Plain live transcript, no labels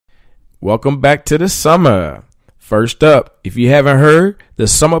Welcome back to the summer. First up, if you haven't heard, the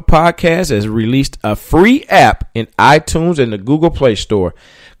Summer Podcast has released a free app in iTunes and the Google Play Store.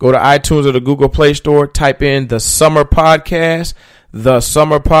 Go to iTunes or the Google Play Store, type in the Summer Podcast,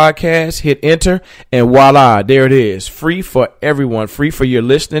 hit enter, and voila, there it is. Free for everyone, free for your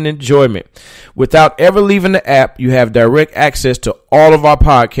listening enjoyment. Without ever leaving the app, you have direct access to all of our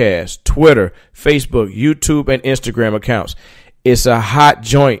podcasts, Twitter, Facebook, YouTube, and Instagram accounts. It's a hot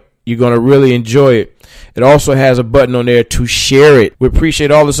joint. You're going to really enjoy it. It also has a button on there to share it. We appreciate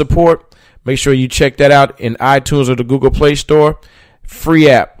all the support. Make sure you check that out in iTunes or the Google Play Store. Free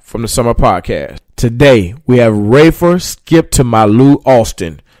app from the Summer Podcast. Today, we have Rafer Skip to Rafer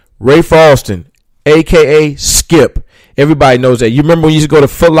Alston. Rafer Alston, a.k.a. Skip. Everybody knows that. You remember when you used to go to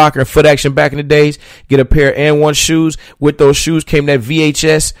Foot Locker and Foot Action back in the days, get a pair of N1 shoes. With those shoes came that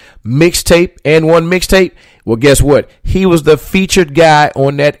VHS mixtape, N1 mixtape. Well, guess what? He was the featured guy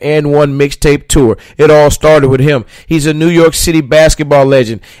on that N1 mixtape tour. It all started with him. He's a New York City basketball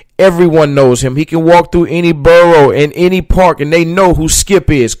legend. Everyone knows him. He can walk through any borough and any park, and they know who Skip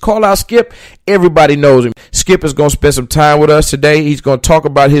is. Call out Skip. Everybody knows him. Skip is going to spend some time with us today. He's going to talk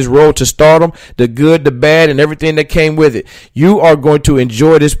about his road to stardom, the good, the bad, and everything that came with it. You are going to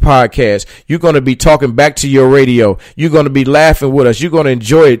enjoy this podcast. You're going to be talking back to your radio. You're going to be laughing with us. You're going to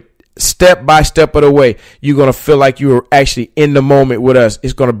enjoy it. Step by step of the way, you're going to feel like you were actually in the moment with us.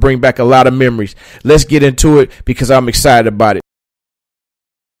 It's going to bring back a lot of memories. Let's get into it because I'm excited about it.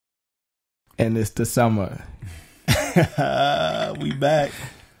 And it's the summer. We back.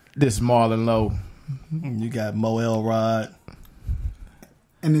 This Marlon Lowe. You got Mo Elrod.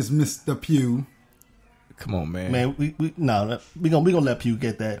 And it's Mr. Pugh. Come on, man. Man, we gonna let Pugh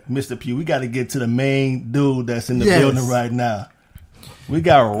get that. Mr. Pugh, we got to get to the main dude that's in the building right now. We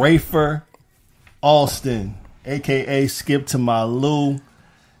got Rafer Alston, a.k.a. Skip to my Lou,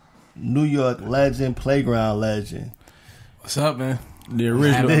 New York legend, playground legend. What's up, man? The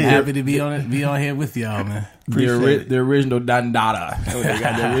original. I'm happy to be on here with y'all, man. The original Dandada. They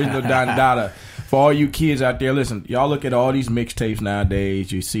got the original Dandada. For all you kids out there, listen, y'all look at all these mixtapes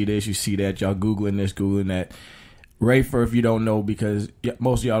nowadays. You see this, you see that. Y'all Googling this, Googling that. Rafer, if you don't know, because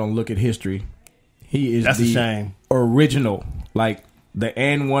most of y'all don't look at history, he is That's a shame. Original. Like, the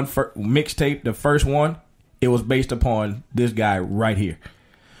N1 mixtape, the first one, it was based upon this guy right here.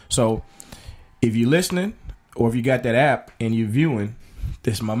 So, if you're listening, or if you got that app and you're viewing,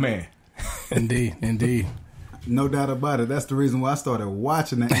 this is my man. Indeed. No doubt about it. That's the reason why I started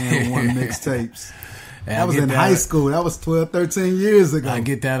watching the N1 mixtapes. Yeah, I was in high school. That was 12, 13 years ago. I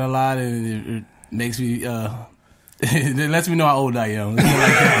get that a lot, and it makes me... it lets me know how old I am.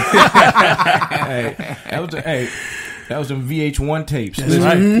 That was some VH1 tapes. That's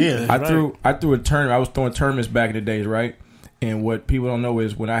right. Yeah, I threw a tournament. I was throwing tournaments back in the days, right? And what people don't know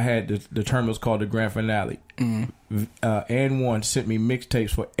is when I had the tournament was called the Grand Finale. N1 sent me mixtapes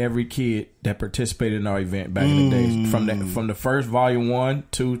for every kid that participated in our event back in the days. From the first volume 1,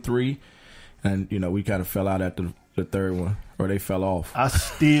 2, 3, and we kind of fell out at the third one, or they fell off. I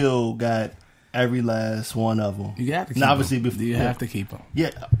still got every last one of them. You got to keep them. Obviously, you have to keep them.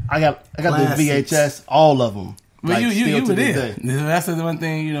 Yeah, I got Classics. the VHS, all of them. Well, like, you were there. That's the one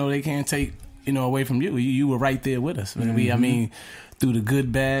thing they can't take away from you. You were right there with us. I mean, through the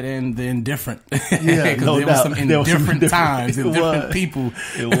good, bad, and the indifferent. Yeah, no there doubt. Was some indifferent times and different people.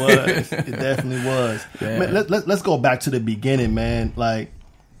 It was. It definitely was. Yeah. Man, let's go back to the beginning, man. Like,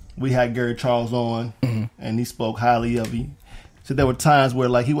 we had Gary Charles on, and he spoke highly of you. So there were times where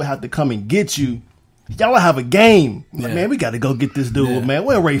like he would have to come and get you. Y'all have a game. Like, man, we got to go get this dude, man.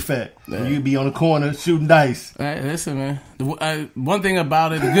 Where Rafe at? Yeah. You'd be on the corner shooting dice. Hey, listen, man. One thing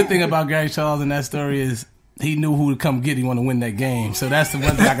about it, the good thing about Gary Charles in that story is he knew who to come get. He want to win that game. So that's the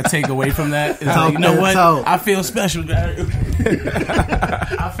one thing I can take away from that. It's like, you know what? I feel special, Gary.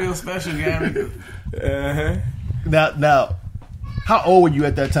 I feel special, Gary. Now, how old were you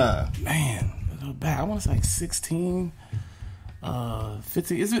at that time? Man, I want to say like 16.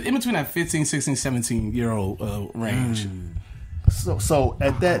 15. It's in between that 15, 16, 17-year-old range. So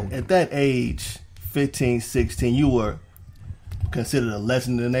at that age, 15, 16, you were considered a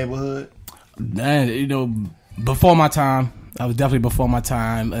legend in the neighborhood? Man, before my time. I was definitely before my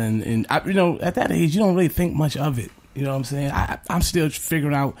time, and I, at that age, you don't really think much of it. You know what I'm saying? I'm still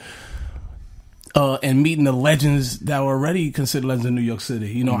figuring out and meeting the legends that were already considered legends in New York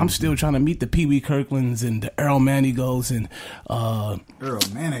City. I'm still trying to meet the Pee Wee Kirklands and the Earl Manigos and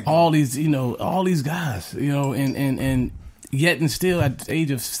all these guys. And yet and still at the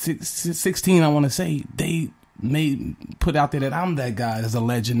age of 16, I want to say they put out there that I'm that guy as a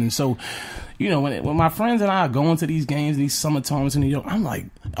legend. And so, you know, when my friends and I are going to these games, these summer tournaments in New York, I'm like,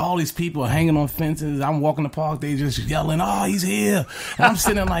 all these people are hanging on fences. I'm walking the park, they just yelling, "Oh, he's here!" And I'm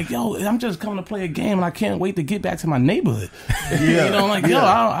sitting there like, "Yo, I'm just coming to play a game, and I can't wait to get back to my neighborhood." Yeah. You know, like, yo,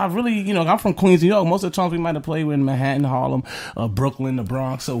 I really, you know, I'm from Queens, New York. Most of the times we might have played in Manhattan, Harlem, Brooklyn, the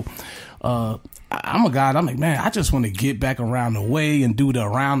Bronx. So, I'm a guy. I'm like, man, I just want to get back around the way and do the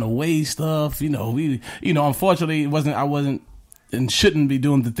around the way stuff. You know, unfortunately, I wasn't and shouldn't be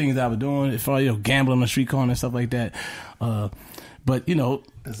doing the things I was doing as far as, you know, gambling on the street corner and stuff like that. But you know,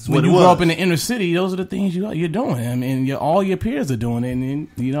 when you grow up in the inner city, those are the things you're doing. I mean, all your peers are doing it, and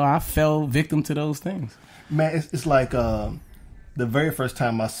you know, I fell victim to those things. Man, it's like the very first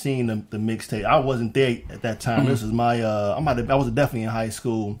time I seen the mixtape. I wasn't there at that time. This is my I was definitely in high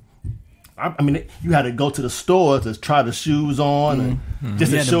school. I mean, you had to go to the store to try the shoes on, and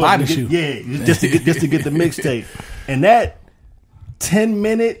just to show up, just to get the mixtape. And that 10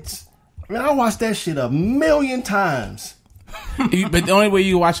 minutes, man, I watched that shit a million times. But the only way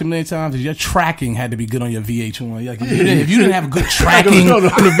you watch it a million times is your tracking had to be good on your VH1. Like, if you didn't have good tracking on the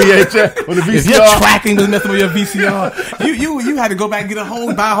VHS, on the VCR, if your tracking was messing with your VCR, you had to go back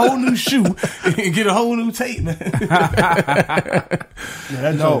and buy a whole new shoe and get a whole new tape, man.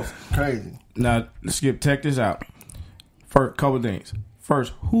 That joke's crazy. Now, Skip, check this out. First, couple things.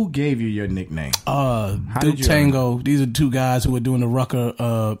 First, who gave you your nickname? Duke Tango. These are two guys who were doing the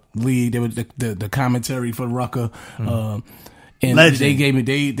Rucker league. They were the commentary for Rucker. And legend. they gave me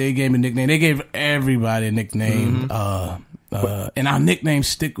a nickname. They gave everybody a nickname. And our nicknames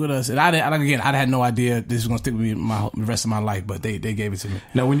stick with us. And I had no idea this was gonna stick with me the rest of my life, but they gave it to me.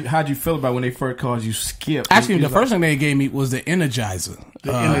 Now, how'd you feel about when they first called you Skip? Actually, the first thing they gave me was the Energizer.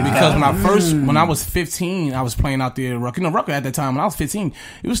 Because when I was 15, I was playing out there at Rucker. You know, Rucker at that time, when I was 15,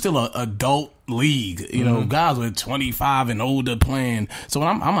 it was still an adult league. You know, guys were 25 and older playing. So when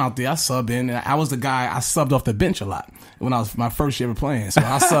I'm out there, I sub in, and I was the guy, I subbed off the bench a lot when I was my first year of playing. So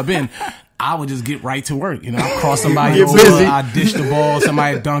when I sub in, I would just get right to work. You know, I'd cross somebody over, I'd dish the ball,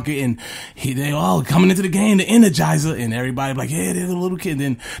 somebody dunk it, and they coming into the game, the Energizer, and everybody like, yeah, there's a little kid.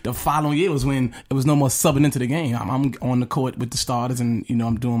 Then the following year was when it was no more subbing into the game. I'm on the court with the starters, and you know,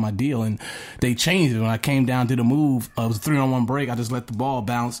 I'm doing my deal. And they changed it when I came down to the move. It was a 3-on-1 break. I just let the ball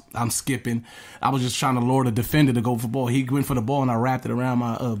bounce. I'm skipping. I was just trying to lure the defender to go for the ball. He went for the ball, and I wrapped it around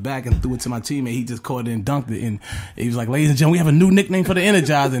my back and threw it to my teammate. He just caught it and dunked it. And he was like, "Ladies and gentlemen, we have a new nickname for the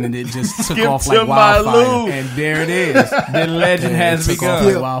Energizer," and it just took off like wildfire. And there it is. The legend has begun.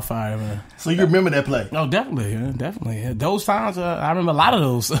 Like wildfire, man. So you remember that play? Oh, definitely, man, definitely. Yeah. Those times, I remember a lot of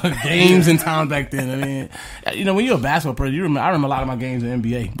those games and times back then. I mean, you know, when you're a basketball player, I remember a lot of my games in the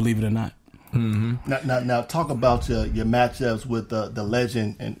NBA. Believe it or not. Mm-hmm. Now, talk about your matchups with the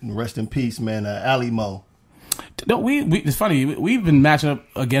legend and rest in peace, man, Ali Mo. No, it's funny. We've been matching up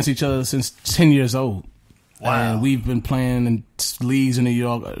against each other since 10 years old. Wow. And we've been playing in leagues in New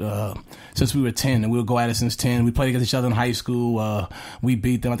York since we were 10, and we'll go at it since 10. We played against each other in high school. We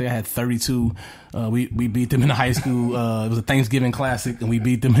beat them. I think I had 32. We beat them in the high school. It was a Thanksgiving Classic, and we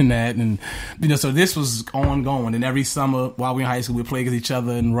beat them in that. And you know, so this was ongoing. And every summer while we were in high school, we played against each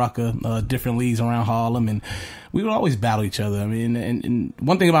other in Rucker, different leagues around Harlem, and we would always battle each other. I mean, and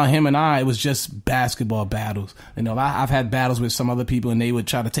one thing about him and I, it was just basketball battles. You know, I've had battles with some other people, and they would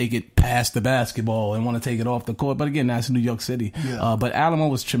try to take it past the basketball and want to take it off the court. But again, that's New York City. Yeah. But Alamo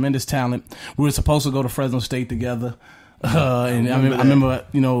was tremendous talent. We were supposed to go to Fresno State together. And I remember,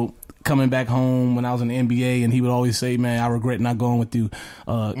 you know, coming back home when I was in the NBA, and he would always say, "Man, I regret not going with you."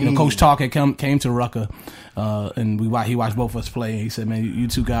 You know, Coach Talk had came to Rucker, and he watched both of us play. And he said, "Man, you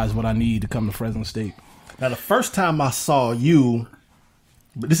two guys are what I need to come to Fresno State." Now, the first time I saw you,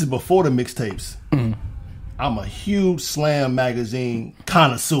 but this is before the mixtapes. I'm a huge Slam magazine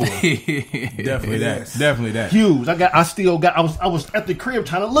connoisseur. Definitely that. Huge. I was at the crib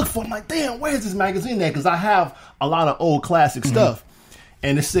trying to look for it. I'm like, damn, where's this magazine at? Because I have a lot of old classic stuff.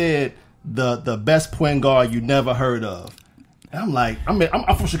 And it said the best point guard you never heard of. And I'm like, I'm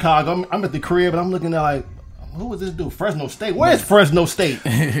from Chicago. I'm at the crib, and I'm looking at like, who was this dude? Fresno State. Where's Fresno State?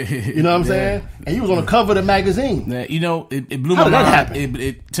 You know what I'm saying? And he was on the cover of the magazine. Yeah, you know, it blew my mind. How did that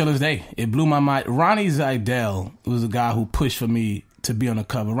happen? Till this day, it blew my mind. Ronnie Zidell was a guy who pushed for me to be on the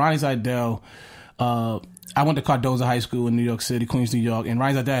cover. Ronnie Zidell, I went to Cardozo High School in New York City, Queens, New York, and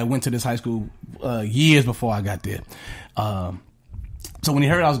Ronnie Zidell went to this high school years before I got there. So when he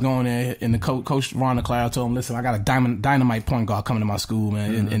heard I was going there, and the coach Ron LeClaire told him, "Listen, I got a dynamite point guard coming to my school,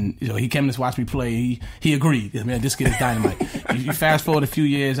 man." And you know, he came to watch me play. He agreed, man. This kid is dynamite. You fast forward a few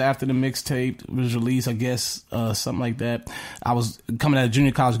years after the mixtape was released, I guess, something like that. I was coming out of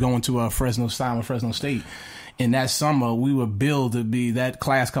junior college, going to Fresno State. in that summer, we were billed to be that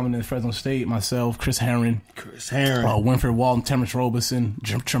class coming in Fresno State. Myself, Chris Herron, Winfred Walton, Terrence Robeson,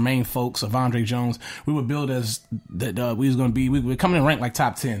 Tremaine Folks, Avondre Jones. We were billed as that we was going to be. We were coming in ranked like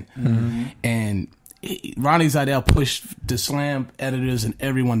top 10, and Ronnie Zidell pushed the Slam editors and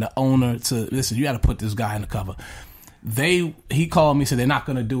everyone, the owner, to listen. You got to put this guy in the cover. He called me, said they're not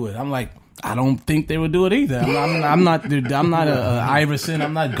going to do it. I'm like, I don't think they would do it either. I'm not a Iverson.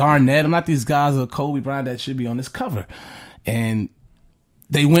 I'm not Garnett. I'm not these guys or Kobe Bryant that should be on this cover. And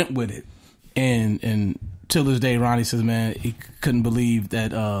they went with it. And till this day, Ronnie says, man, he couldn't believe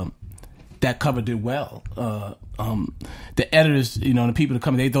that that cover did well. The editors, the people that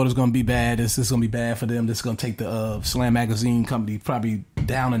come, they thought it was going to be bad. This is going to be bad for them. This is going to take the Slam magazine company probably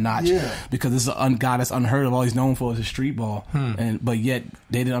down a notch because this is a guy that's unheard of. All he's known for is a street ball, but yet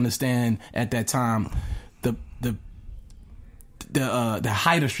they didn't understand at that time the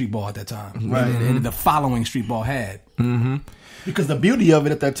height of street ball at that time, right? And the following street ball had, because the beauty of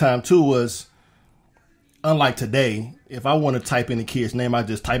it at that time too was, unlike today, if I want to type in a kid's name, I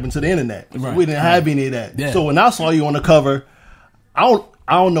just type into the internet. Right. We didn't have any of that. Yeah. So when I saw you on the cover, I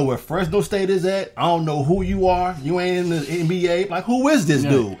don't know where Fresno State is at. I don't know who you are. You ain't in the NBA. Like, who is this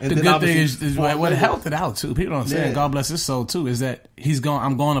dude? And the good thing is what helped it out too. People don't understand. God bless his soul too. Is that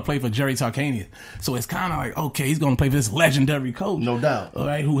I'm going to play for Jerry Tarkanian. So it's kind of like, okay, he's going to play for this legendary coach, no doubt, all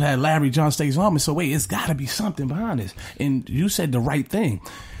right, who had Larry John State's army. So wait, it's got to be something behind this. And you said the right thing.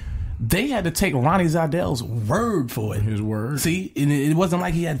 They had to take Ronnie Zidell's word for it. His word. See, and it wasn't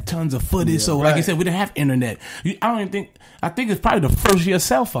like he had tons of footage. Yeah, so, like you said, we didn't have internet. I think it's probably the first year of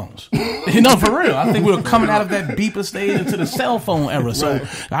cell phones. For real. I think we were coming out of that beeper stage into the cell phone era. So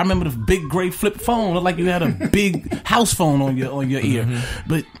I remember the big gray flip phone. Looked like you had a big house phone on your ear.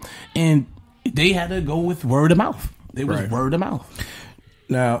 And they had to go with word of mouth. It was word of mouth.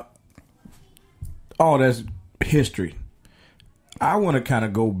 Now, all that's history. I want to kind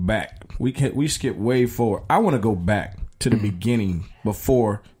of go back. We skip way forward. I want to go back to the beginning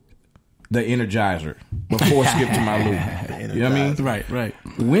before the Energizer, before Skip to My Lou. You know what I mean? Right.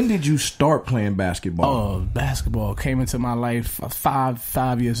 When did you start playing basketball? Oh, basketball came into my life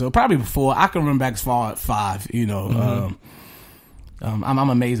 5 years old. Probably before. I can remember back as far as 5. I'm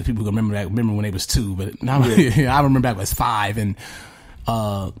amazed that people can remember when they was 2, but now I remember back as 5 and.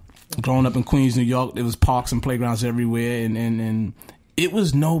 Growing up in Queens, New York, there was parks and playgrounds everywhere, and it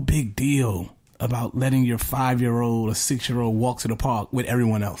was no big deal about letting your 5-year-old or 6-year-old walk to the park with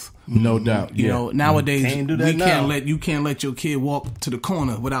everyone else. No doubt. Nowadays you can't let your kid walk to the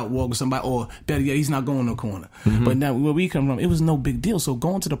corner without walking somebody, or better yet, he's not going to the corner. But now where we come from, it was no big deal. So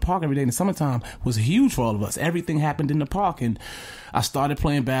going to the park every day in the summertime was huge for all of us. Everything happened in the park, and I started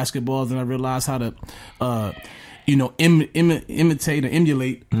playing basketball, and I realized how to. Imitate or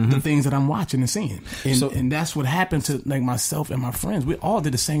emulate the things that I'm watching and seeing. And that's what happened to like myself and my friends. We all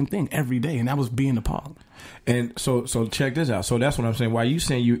did the same thing every day, and that was being the park. And so check this out. So that's what I'm saying. Why you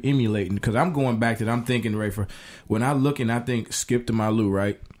saying you emulating? Because I'm going back to that. I'm thinking, Rafer, when I look and I think Skip to My Lou,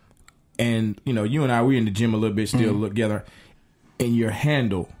 right? And, you and I, we're in the gym a little bit still together. And your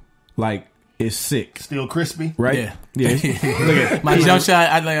handle, like, is sick. Still crispy? Right? Yeah. Look at my jump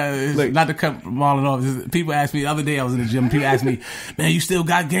shot, not to cut Marlon off. People asked me, the other day I was in the gym, people asked me, man, you still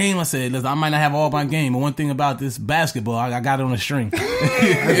got game? I said, listen, I might not have all my game, but one thing about this basketball, I got it on a string.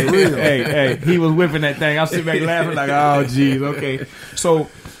 Hey, he was whipping that thing. I was sitting back laughing like, oh, geez, okay. So,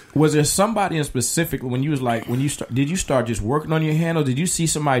 was there somebody in specific when you was like, did you start just working on your handle? Did you see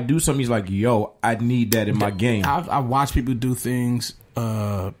somebody do something? He's like, yo, I need that in my game. I watched people do things,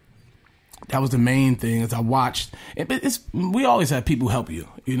 that was the main thing. As I watched, we always have people help you.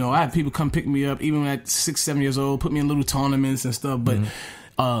 I had people come pick me up, even at 6-7 years old, put me in little tournaments and stuff. But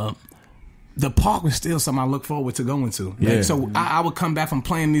the park was still something I look forward to going to. So I would come back from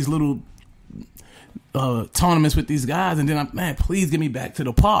playing these little tournaments with these guys, and then please get me back to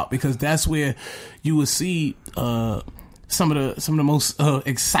the park, because that's where you would see some of the most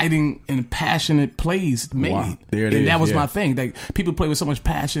exciting and passionate plays made. Wow. There it and is, that was my thing. Like, people play with so much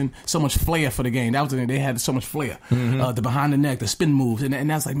passion, so much flair for the game. That was the thing. They had so much flair. The behind the neck, the spin moves, and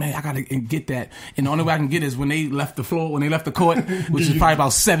that's like, man, I gotta get that. And the only way I can get it is when they left the floor, when they left the court, which is probably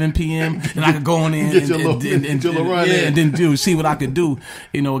about 7 p.m. And I could go on in and then see what I could do,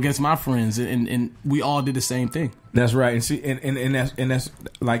 against my friends. And we all did the same thing. That's right. And see, and that's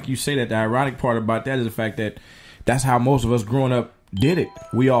like you say, that the ironic part about that is the fact that that's how most of us growing up did it.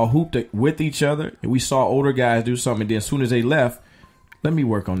 We all hooped it with each other, and we saw older guys do something. And then as soon as they left, let me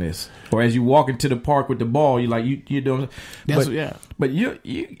work on this. Or as you walk into the park with the ball, you're like, you're doing. But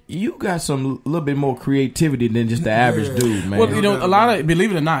you got some little bit more creativity than just the average dude, man. Well, a lot of,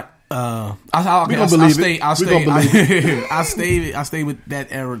 believe it or not, I'll stay with that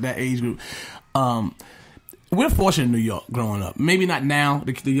era, that age group. We're fortunate in New York growing up. Maybe not now,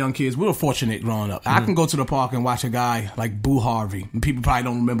 the young kids. We were fortunate growing up. I can go to the park and watch a guy like Boo Harvey. People probably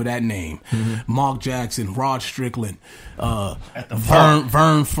don't remember that name. Mark Jackson, Rod Strickland,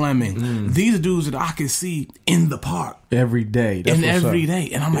 Vern Fleming. These are dudes that I can see in the park every day. Every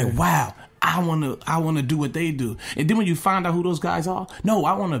day. And I'm like, wow. I want to do what they do. And then when you find out who those guys are, no,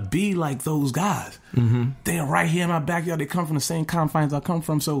 I want to be like those guys. They're right here in my backyard. They come from the same confines I come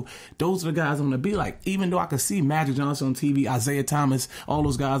from. So those are the guys I want to be like. Even though I could see Magic Johnson on TV, Isaiah Thomas, all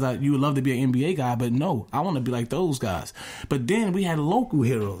those guys, you would love to be an NBA guy, but no, I want to be like those guys. But then we had local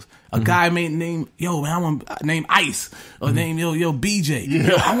heroes. A guy named Ice, or named BJ.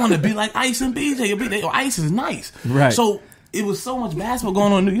 Yeah. I want to be like Ice and BJ. Ice is nice. Right. So it was so much basketball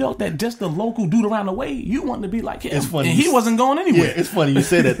going on in New York that just the local dude around the way, you wanted to be like him. It's funny. And he wasn't going anywhere. Yeah, it's funny you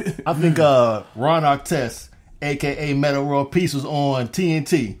say that. I think Ron Artest, a.k.a. Metal World Peace, was on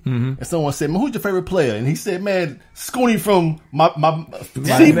TNT. And someone said, man, who's your favorite player? And he said, man, Scooney from my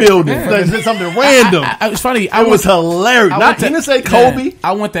C building. Yeah. Something random. It's funny. It was hilarious. He didn't say Kobe. Man,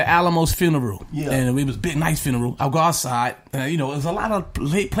 I went to Alamo's funeral. Yeah. And it was a big, nice funeral. I'll go outside. And, it was a lot of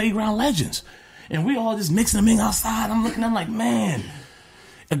playground legends. And we all just mixing them in outside. I'm like, man.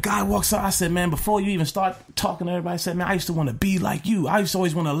 A guy walks out. I said, man, before you even start talking to everybody, I said, man, I used to want to be like you. I used to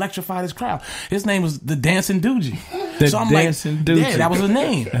always want to electrify this crowd. His name was the Dancing Doogie. Doogie. Yeah, that was his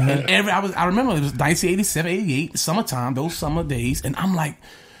name. And I remember it was 1987, 88, summertime, those summer days. And I'm like,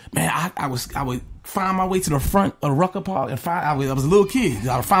 man, I would find my way to the front of Rucker Park, and I was a little kid.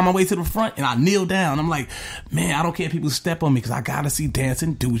 I would find my way to the front, and I kneel down. I'm like, man, I don't care if people step on me because I got to see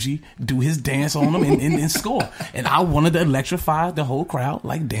Dancing Doogie do his dance on them and score. And I wanted to electrify the whole crowd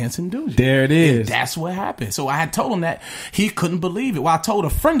like Dancing Doogie. There it is. And that's what happened. So I had told him that. He couldn't believe it. Well, I told a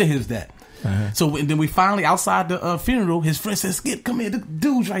friend of his that. So and then we finally, outside the funeral, his friend said, Skip, come here, the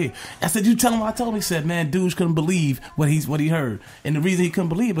dude's right here. I said, you tell him what I told him? He said, man, dude couldn't believe what he heard. And the reason he couldn't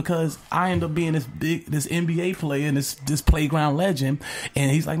believe because I ended up being this NBA player and this playground legend.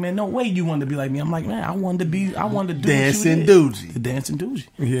 And he's like, man, no way you wanted to be like me. I'm like, man, I wanted to do Dancing Doogie. The Dancing Doogie.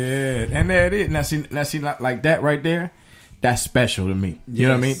 Yeah, and there it is. Now see, like that right there, that's special to me. You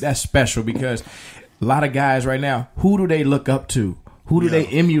know what I mean? That's special because a lot of guys right now, who do they look up to? Who do they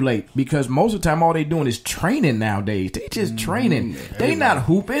emulate? Because most of the time, all they doing is training nowadays. They just training. They not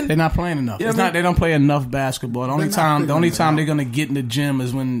hooping. They're not playing enough. They don't play enough basketball. The only time they're gonna get in the gym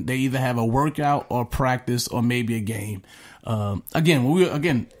is when they either have a workout or practice or maybe a game.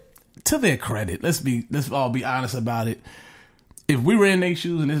 Again, to their credit, let's all be honest about it. If we were in their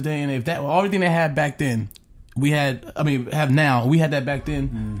shoes in this day and if that everything they had back then. Have now. We had that back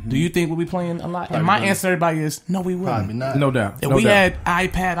then. Do you think we'll be playing a lot? And my answer to everybody is no, we wouldn't. Probably not. No doubt. If we had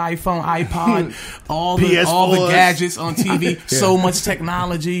iPad, iPhone, iPod, all the gadgets on TV, so much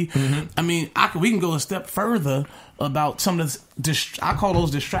technology. We can go a step further about some of the I call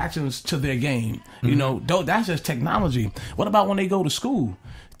those distractions to their game. That's just technology. What about when they go to school?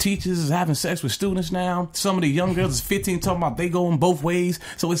 Teachers is having sex with students now. Some of the young girls is 15 talking about they going both ways.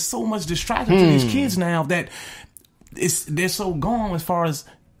 So it's so much distraction to these kids now that they're so gone as far as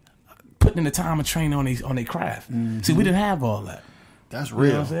putting in the time and training on their craft. See, we didn't have all that. That's real.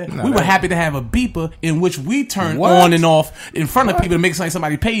 You know what I'm saying? We were happy to have a beeper in which we turn on and off in front of people to make it like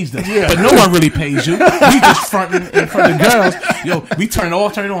somebody pays them. Yeah. But no one really pays you. We just fronting in front of the girls. We turn it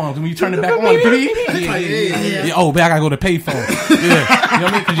off, turn it on. When you turn it back on, yeah. Oh, man, I gotta go to the payphone. Yeah. You know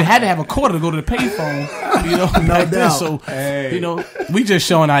what I mean? Because you had to have a quarter to go to the payphone. No doubt. So, we just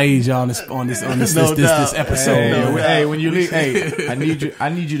showing our age on this episode. Hey, when you leave, I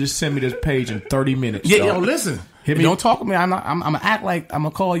need you to send me this page in 30 minutes. Yeah, listen. Don't talk to me. I'm gonna act like I'm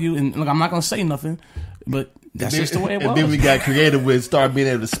gonna call you, and look, I'm not gonna say nothing. But that's just the way it was. And then we got creative with start being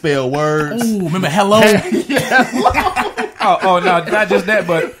able to spell words. Oh, remember hello? Oh no, not just that,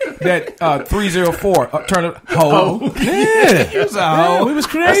 but that 304 turn it ho. Yeah, he was a ho. We was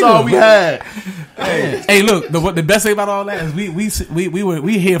creative. That's all we had. Hey, look, the best thing about all that is we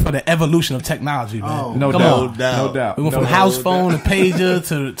here for the evolution of technology, man. Oh, no doubt. We went from house phone to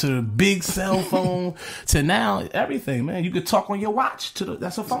pager to big cell phone to now everything, man. You could talk on your watch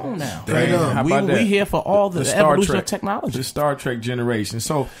that's a phone now. How about that? We here for all the evolution of technology. The Star Trek generation.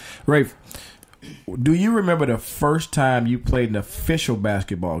 So, Rafe, do you remember the first time you played an official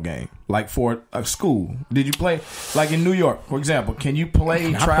basketball game, like for a school? Did you play, like in New York, for example? Can you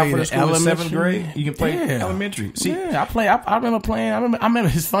play try for the school in 7th grade? You can play elementary. See, I remember playing. I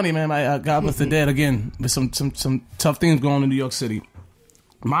remember. It's funny, man. My God bless the dead again. With some tough things going on in New York City.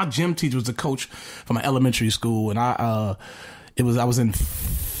 My gym teacher was a coach from an elementary school, and I was in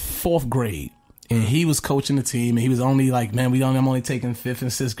 4th grade, and he was coaching the team, and he was only like, man, I'm only taking 5th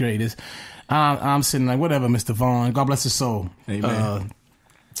and 6th graders. I'm sitting like, whatever, Mr. Vaughn, God bless his soul. Amen.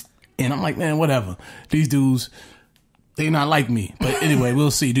 And I'm like, man, whatever. These dudes, they not like me. But anyway,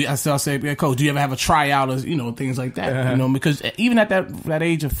 we'll see. I still say, yeah, coach, do you ever have a tryout or, things like that? Because even at that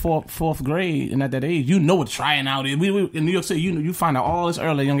age of 4th grade, and at that age, what trying out is. We in New York City, you find out all this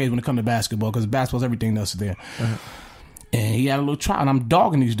early young age when it comes to basketball, because basketball's everything else there. And he had a little trial, and I'm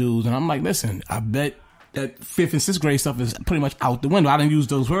dogging these dudes, and I'm like, listen, I bet that 5th and 6th grade stuff is pretty much out the window. I didn't use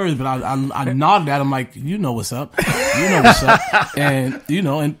those words, but I nodded at him like, you know what's up. And,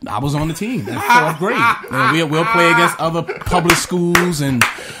 and I was on the team in 4th grade. And we'll play against other public schools, and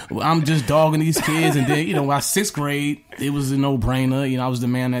I'm just dogging these kids. And then, by 6th grade, it was a no-brainer. I was the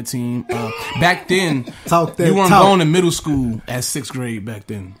man of that team. Back then, you weren't going to middle school at 6th grade back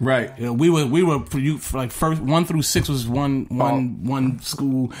then. Right. We were for like first 1 through 6 was one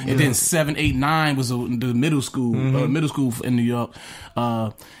school, and then 7, 8, 9 was the middle school, middle school in New York.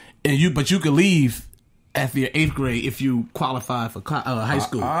 But you could leave after your 8th grade if you qualified for high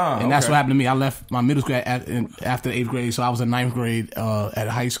school. And that's what happened to me. I left my middle school after 8th grade, so I was in 9th grade at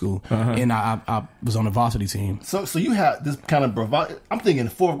high school, and I was on the varsity team. So you had this kind of bravado. I'm thinking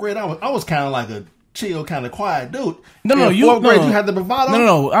 4th grade, I was kind of like a chill, kind of quiet dude. In 4th grade, you had the bravado.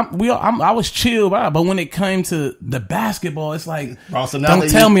 No. I was chill, but when it came to the basketball, it's like, so don't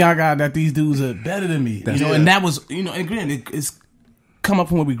tell me that these dudes are better than me. And that was, and again, it's come up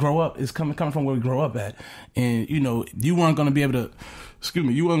from where we grow up. It's coming from where we grow up at, and you weren't going to be able to.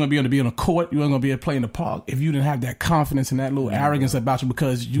 You weren't going to be able to be on a court. You weren't going to be able to play in the park if you didn't have that confidence and that little arrogance about you,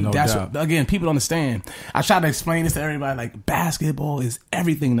 because again, people don't understand. I try to explain this to everybody, like, basketball is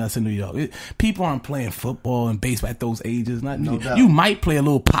everything to us in New York. People aren't playing football and baseball at those ages. You might play a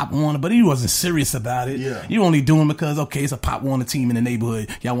little Pop Warner, but you wasn't serious about it. Yeah. You only doing it because, okay, it's a Pop Warner team in the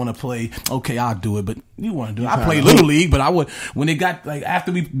neighborhood. Y'all want to play? Okay, I'll do it. But you want to do it. I played Little League, but I would, when it got, like,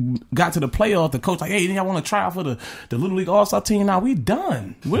 after we got to the playoff, the coach like, hey, y'all want to try out for the Little League All-Star team? Now we done.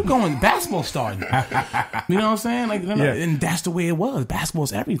 We're going basketball starting. You know what I'm saying? Like, and that's the way it was.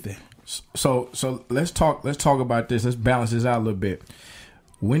 Basketball's everything. So let's talk about this. Let's balance this out a little bit.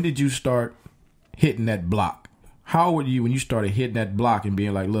 When did you start hitting that block? How old were you when you started hitting that block and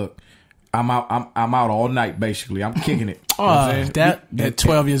being like, look, I'm out all night, basically. I'm kicking it. You know what I'm saying? At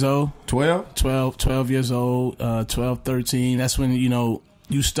 12 years old. 12 years old, 12, 13. That's when,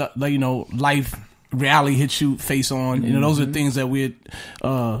 you start, like, life, reality hits you face on. Those are things that we're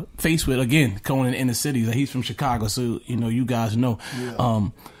faced with, again, going in the inner cities. Like, he's from Chicago, so, you guys know. Yeah.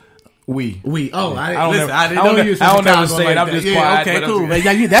 We. Oh, I didn't know you. I don't never say it. I'm just quiet. Okay, cool.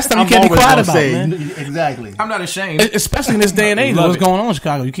 That's something you can't be quiet about, man. Exactly. I'm not ashamed, especially in this day and age. What's going on in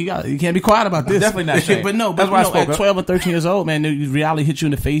Chicago? You can't be quiet about this. Definitely not ashamed. That's why at 12 or 13 years old, man, reality hits you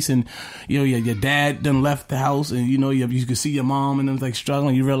in the face, and your dad done left the house, and you can see your mom and them like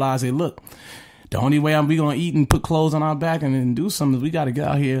struggling. You realize, hey, look, the only way we gonna eat and put clothes on our back and do something is we got to get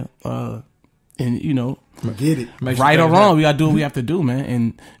out here and get it, right or wrong. We got to do what we have to do, man.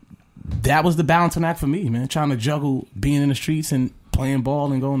 And that was the balancing act for me, man. Trying to juggle being in the streets and playing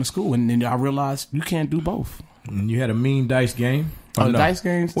ball and going to school. And then I realized you can't do both. And you had a mean dice game. The dice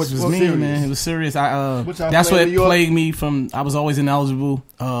game was mean, serious? Man. It was serious. That's what plagued me from. I was always ineligible.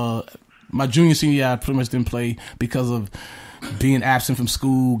 My junior, senior year, I pretty much didn't play because of being absent from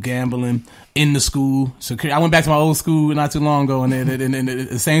school, gambling in the school. I went back to my old school not too long ago, and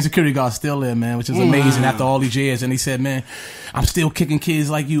the same security guard's still there, man, which is amazing after all these years. And he said, man, I'm still kicking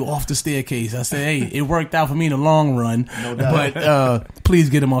kids like you off the staircase. I said, hey, it worked out for me in the long run, no doubt. But please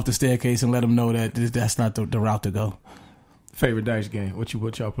get them off the staircase and let them know that that's not the route to go. Favorite dice game? What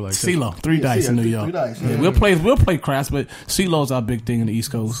y'all play? CeeLo, three dice in New York. 3 dice, yeah. We'll play craps, but CeeLo's our big thing in the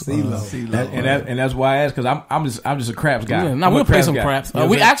East Coast. CeeLo. And that's why I asked, because I'm just a craps guy. Yeah, we'll play some craps.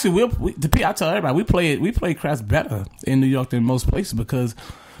 I tell everybody we play craps better in New York than most places, because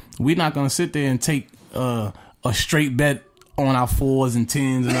we're not gonna sit there and take a straight bet on our 4s and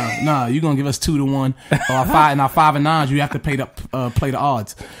 10s and you're gonna give us 2-1 or our 5 and 9s. You have to play the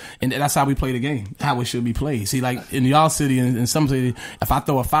odds, and that's how we play the game, how it should be played. See, like in y'all city and in some city, if I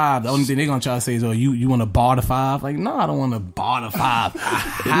throw a 5, the only thing they're gonna try to say is, "Oh, you want to bar the 5?" Like, no, I don't want to bar the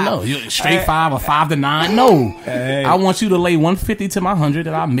 5. No, you straight 5 or 5 to 9. No, I want you to lay 150 to my 100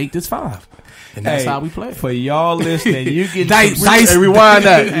 that I make this 5. And that's how we play. For y'all listening, you get dice. Rewind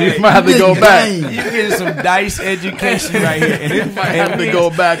that. You might have to go back. You get some dice education right here, and it might have to go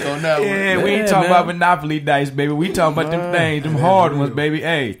back on that one. Yeah, we ain't talking about Monopoly dice, baby. We talking about them things, them hard ones, baby.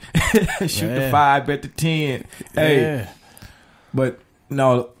 Hey, shoot the 5, bet the 10. Hey, but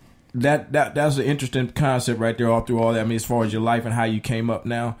no, that's an interesting concept right there. All through all that, I mean, as far as your life and how you came up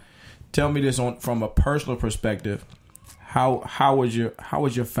now. tell me this from a personal perspective. How was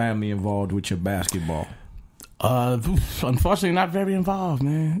your family involved with your basketball? Unfortunately, not very involved,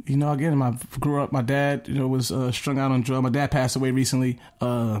 man. You know, again, grew up. My dad, was strung out on drugs. My dad passed away recently.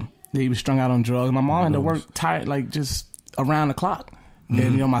 He was strung out on drugs. My mom had to work tired, like just around the clock.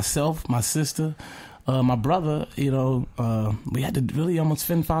 And myself, my sister, my brother, we had to really almost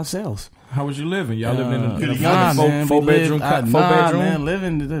fend for ourselves. How was you living? Y'all living in a four bedroom? Man,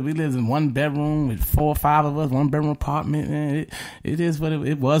 we lived in 1 bedroom with 4 or 5 of us, 1 bedroom apartment. Man, it is what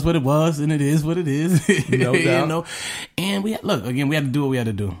it was, and it is what it is. No doubt. And we had to do what we had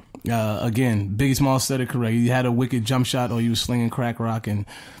to do. Again, Biggie Smalls said it correct. You had a wicked jump shot, or you was slinging crack rock, and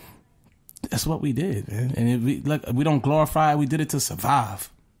that's what we did, man. And we don't glorify it. We did it to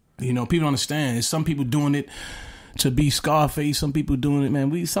survive. People don't understand. There's some people doing it to be Scarface. Some people doing it,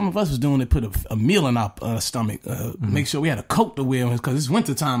 man. Some of us was doing it, put a meal in our stomach. Make sure we had a coat to wear because it's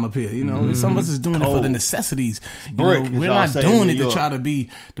winter time up here. Some of us is doing it for the necessities. We're not doing it to try to be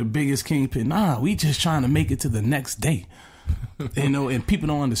the biggest kingpin. Nah, we just trying to make it to the next day. And people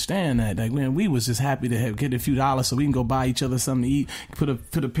don't understand that. Like, man, we was just happy to get a few dollars so we can go buy each other something to eat, put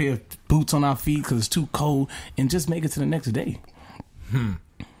a pair of boots on our feet because it's too cold, and just make it to the next day.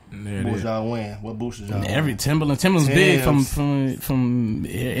 Boots y'all wearing? What boots y'all wearing? Every Timberland's big from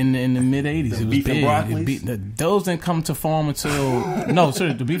in the mid '80s. It was big. Those didn't come to form until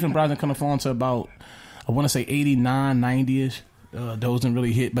the beef and broccoli didn't come to form until about, I want to say 89, 90ish. Those didn't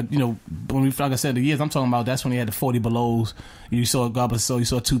really hit, but when like I said, the years I'm talking about, that's when he had the 40 Belows. You saw you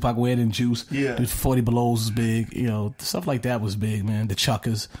saw Tupac wear it in Juice. Yeah, the 40 Belows was big. Stuff like that was big, man. The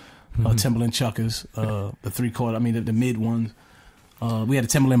Chuckers, Timberland Chuckers, the 3/4. The mid ones. We had the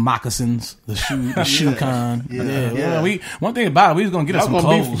Timberland moccasins, the shoe con. Yeah. One thing about it, we was gonna get us some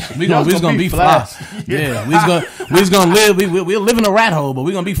clothes. We was gonna be fly. Yeah, we was gonna live. We'll live in a rat hole, but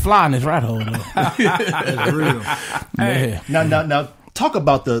we gonna be fly in this rat hole. That's real. Yeah. Now, talk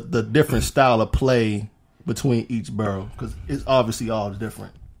about the different style of play between each borough, because it's obviously all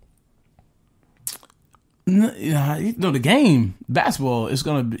different. The game, basketball, is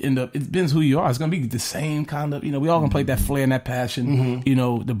going to end up, it depends who you are. It's going to be the same kind of, we all going to play that flair and that passion.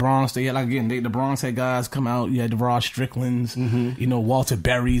 The Bronx, the Bronx had guys come out. You had the Rod Stricklands, Walter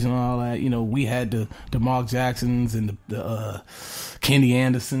Berries and all that. We had the Mark Jacksons and the Kenny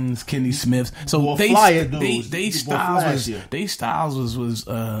Andersons, Kenny Smiths. So they styles was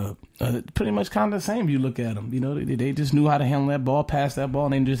pretty much kind of the same. You look at them, they just knew how to handle that ball, pass that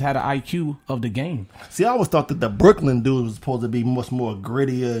ball, and they just had an IQ of the game. See, I always thought that the Brooklyn dude was supposed to be much more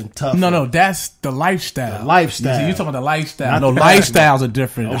grittier and tougher. No, that's the lifestyle. The lifestyle. You're talking about the lifestyle. No, lifestyles are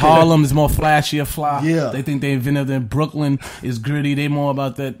different. Okay. Harlem is more flashy or fly. Yeah. They think they invented it. Brooklyn is gritty. They more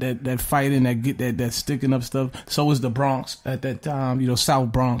about that fighting, that sticking up stuff. So was the Bronx at that time,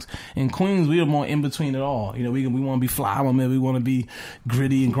 South Bronx. In Queens, we were more in between it all. We want to be fly one minute, we want to be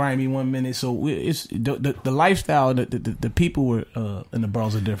gritty and grimy one minute. So it's the lifestyle, the people were in the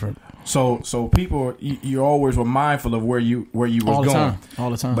boroughs are different. So people, you always were mindful of where you was going all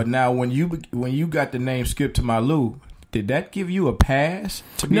the time. But now when you got the name Skip to My Lou, did that give you a pass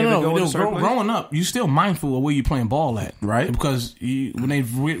to be able to go to certain place? Growing up, you still mindful of where you playing ball at, right? Because when they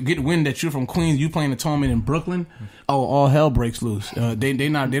get wind that you're from Queens, you playing the tournament in Brooklyn, all hell breaks loose. They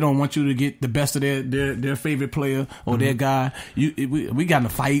don't want you to get the best of their favorite player or their guy. We got in the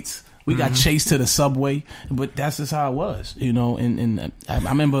fights. We got chased to the subway, but that's just how it was, And I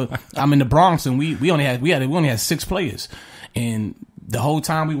remember I'm in the Bronx, and we only had 6 players, and the whole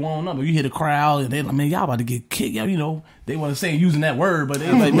time we warmed up, you hear the crowd, and they like, man, y'all about to get kicked, They wasn't saying using that word, but they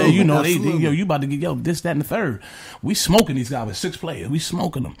like, man, you about to get this, that, and the third. We smoking these guys with 6 players. We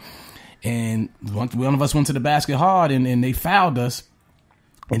smoking them, and one of us went to the basket hard, and they fouled us,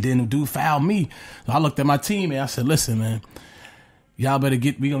 and then the dude fouled me. So I looked at my team and I said, listen, man. Y'all better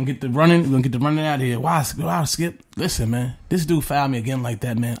we're going to get the running. We're going to get the running out of here. Why, Skip? Listen, man, this dude fouled me again like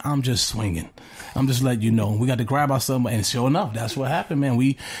that, man. I'm just swinging. I'm just letting you know. We got to grab ourselves, and sure enough, that's what happened, man.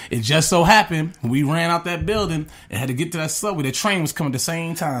 It just so happened, we ran out that building and had to get to that subway. The train was coming at the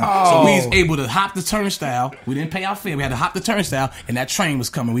same time. So we was able to hop the turnstile. We didn't pay our fare. We had to hop the turnstile, and that train was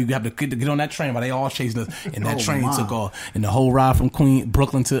coming. We had to get on that train while they all chased us, and that train took off. And the whole ride from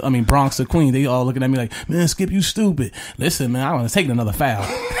Bronx to Queens, they all looking at me like, man, Skip, you stupid. Listen, man, I want to take another foul.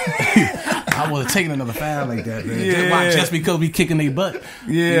 I would have taken another foul like that, man. Yeah. Just because we kicking their butt.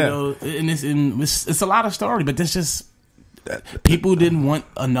 Yeah. And it's a lot of story, but that's just people didn't want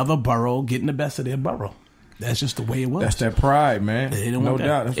another borough getting the best of their borough. That's just the way it was. That's that pride, man. They don't no want that.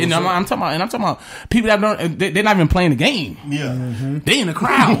 doubt. That's And what's I'm talking about people that don't. They're not even playing the game. Yeah. They in the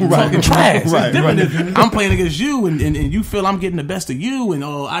crowd talking trash. Right, It's different if I'm playing against you and you feel I'm getting the best of you and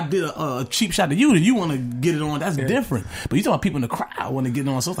I did a cheap shot to you and you want to get it on. That's different. But you talking about people in the crowd want to get it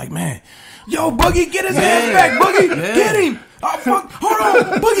on. So it's like, man, yo, Boogie, get his ass back, Boogie, get him. Oh fuck, hold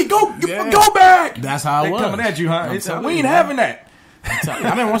on, Boogie, go back. That's how it was. coming at you, huh? We ain't having that. I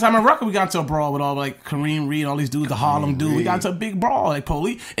remember one time in Rucker, we got into a brawl with all like Kareem Reed, all these dudes, the Harlem dude. We got into a big brawl, like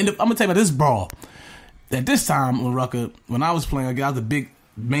police. And I'm gonna tell you about this brawl. At this time in Rucker, when I was playing, I got the big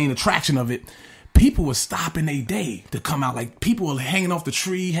main attraction of it. People were stopping their day to come out. Like people were hanging off the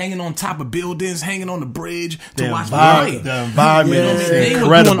tree, hanging on top of buildings, hanging on the bridge to watch me play. The environment is They incredible.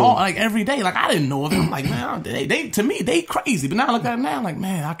 were doing all like every day. Like I didn't know of it. I'm like, man, they to me they crazy. But now I look at it now, I'm like,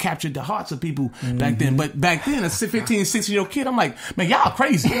 man, I captured the hearts of people back then. But back then, as a 15, 16-year-old kid, I'm like, man, y'all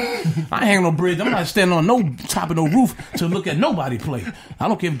crazy. I ain't hanging no bridge. I'm not standing on no top of no roof to look at nobody play. I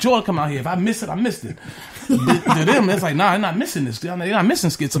don't care if Jordan come out here. If I miss it, I missed it. To them, it's like, nah, they're not missing this. They're not missing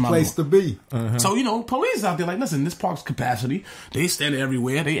skits in my Place to be. So, police out there like, listen, this park's capacity. They standing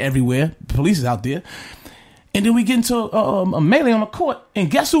everywhere. They everywhere. Police is out there. And then we get into a melee on the court, and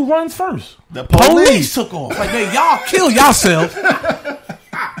guess who runs first? The police took off. Like, man, y'all kill yourself.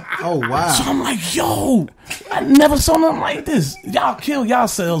 Oh, wow. So I'm like, yo, I never saw nothing like this. Y'all kill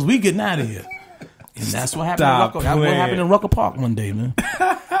yourselves. We getting out of here. And that's what happened in Rucker. That's what happened in Rucker Park one day, man.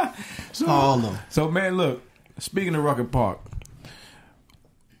 So, man, look. Speaking of Rucker Park,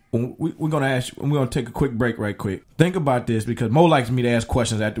 we're gonna ask you. We're gonna take a quick break, right quick. Think about this because Mo likes me to ask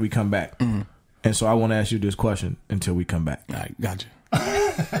questions after we come back, and so I want to ask you this question until we come back. All right, gotcha.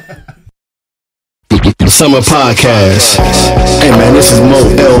 Summer Podcast. Hey man, this is Mo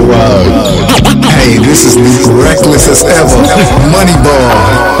Elrod. Hey, this is the reckless as ever Moneyball.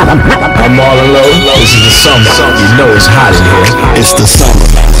 I'm all alone. This is the summer. You know it's hot in here. It's the summer.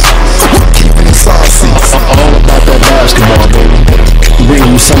 Keeping it saucy. I'm all about that basketball, baby.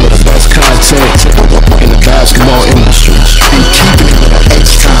 Bringing you some of the best content in the basketball industry. And keeping it with an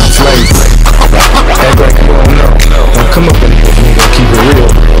H-time flavor. Act like you don't know. Don't come up in here. We gonna keep it real.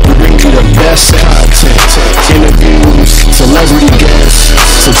 We bring you the best content, interviews, celebrity guests.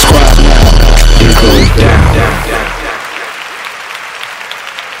 Subscribe now. It goes down.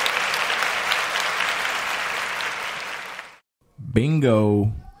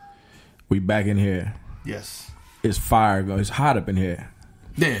 Bingo, we back in here. Yes. It's fire, though. It's hot up in here.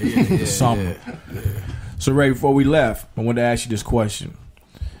 Yeah. It's summer. So, Ray, before we left, I wanted to ask you this question.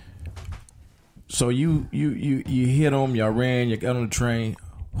 So you hit them, y'all ran, you got on the train.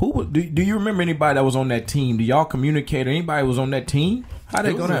 Do you remember anybody that was on that team? Do y'all communicate? Anybody was on that team? How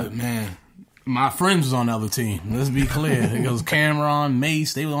they go down? Man, my friends was on the other team. Let's be clear. It was Cameron,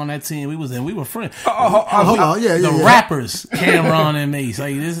 Mace. They was on that team. We were friends. Hold on. Yeah. The rappers, Cameron and Mace.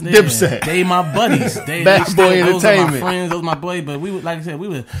 Like this, Dipset. They my buddies. Bad Boy those are my Entertainment. friends. Those my boys. But we were, like I said, we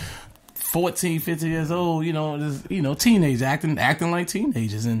were 14, 15 years old. Teenagers acting like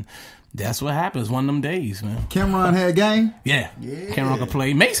teenagers, and that's what happens. One of them days, man. Cameron had game? Yeah. Cameron could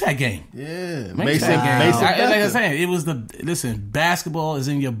play. Mace had game. Yeah. Mace had game. Like I was saying, it was basketball is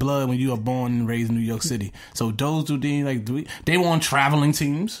in your blood when you are born and raised in New York City. So those two teams, they were on traveling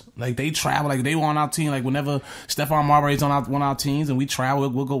teams. Like they travel, like they were on our team. Like whenever Stephon Marbury's on one of our teams and we travel,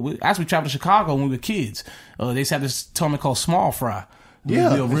 we'll go. Actually, we traveled to Chicago when we were kids. They used to have this tournament called Small Fry.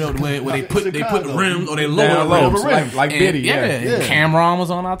 Yeah. Where they put rims or they lower Down the low, rim. like Biddy. Yeah. And Cameron was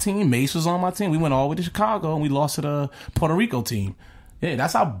on our team. Mace was on my team. We went all the way to Chicago and we lost to the Puerto Rico team. Yeah,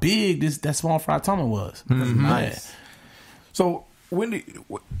 that's how big that Small Fry tournament was. Nice. So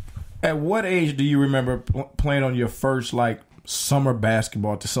at what age do you remember playing on your first summer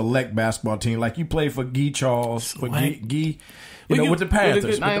basketball to select basketball team? Like you played for Guy Charles, with Guy. With the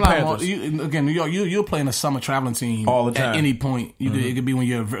Panthers. Again, New York, you're playing a summer traveling team all the time. At any point. It could be when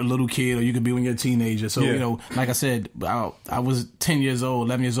you're a little kid or you could be when you're a teenager. So, like I said, I was 10 years old,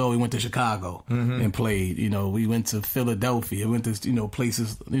 11 years old. We went to Chicago and played. We went to Philadelphia. We went to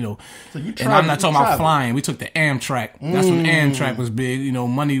places, So and I'm not talking about flying. We took the Amtrak. That's when Amtrak was big.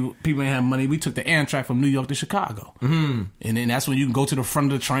 Money, people didn't have money. We took the Amtrak from New York to Chicago. And then that's when you can go to the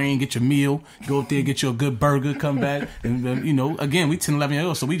front of the train, get your meal, go up there, get you a good burger, come back, and, again, we 10, 11 years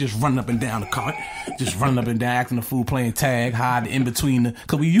old, so we just running up and down the cart, just running up and down, acting the fool, playing tag, hide in between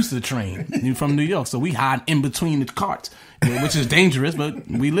because we used to the train. You're from New York, so we hide in between the carts, which is dangerous, but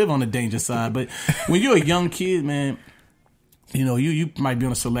we live on the dangerous side. But when you're a young kid, man, you might be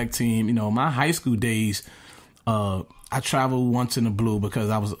on a select team. My high school days, I traveled once in the blue because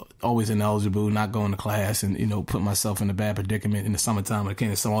I was always ineligible, not going to class, and put myself in a bad predicament in the summertime. When it came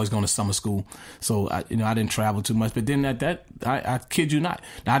to summer, I was going to summer school, so I didn't travel too much. But then I kid you not,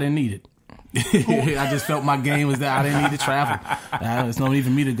 I didn't need it. I just felt my game was that I didn't need to travel. It's no need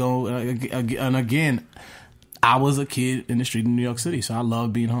for me to go. And again, I was a kid in the street in New York City, so I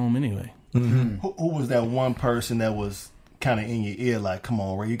loved being home anyway. Mm-hmm. Who was that one person that was kind of in your ear, like, come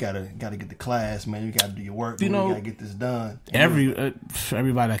on, Ray, you gotta get to class, man. You gotta do your work. You gotta get this done.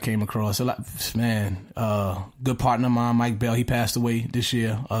 Everybody I came across, good partner of mine, Mike Bell. He passed away this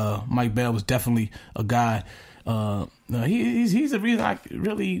year. Mike Bell was definitely a guy. He's the reason I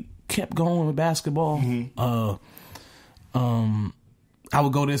really kept going with basketball. Mm-hmm. I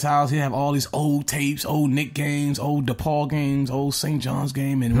would go to his house. He'd have all these old tapes, old Knick games, old DePaul games, old St. John's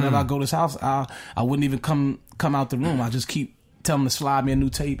game. And whenever I go to his house, I wouldn't even come out the room. I just keep telling him to slide me a new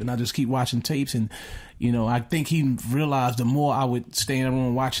tape, and I just keep watching tapes. And I think he realized the more I would stay in the room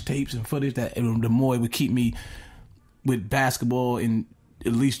and watch tapes and footage, that the more it would keep me with basketball and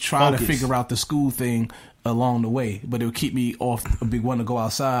at least try to figure out the school thing along the way. But it would keep me off a big one to go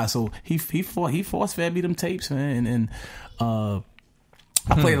outside. So he force fed me them tapes, man, and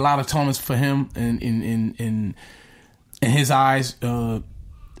I played a lot of tournaments for him, and in his eyes,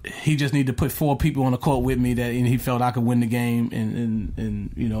 he just needed to put 4 people on the court with me and he felt I could win the game.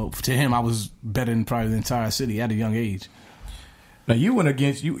 And to him, I was better than probably the entire city at a young age. Now you went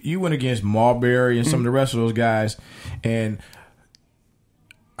against Marbury and some of the rest of those guys, and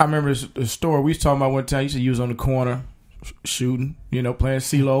I remember the story we was talking about one time. You said you was on the corner shooting, playing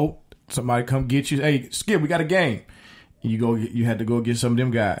CeeLo. Somebody come get you. Hey, Skip, we got a game. You had to go get some of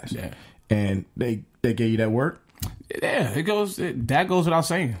them guys. Yeah. And they gave you that work? Yeah, that goes without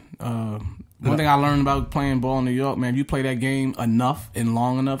saying. One thing I learned about playing ball in New York, man, if you play that game enough and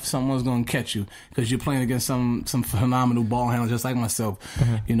long enough, someone's going to catch you because you're playing against some phenomenal ball handlers just like myself.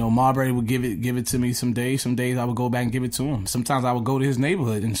 Mm-hmm. Marbury would give it to me some days. Some days I would go back and give it to him. Sometimes I would go to his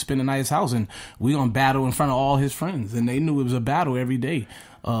neighborhood and spend the night at his house, and we going to battle in front of all his friends. And they knew it was a battle every day.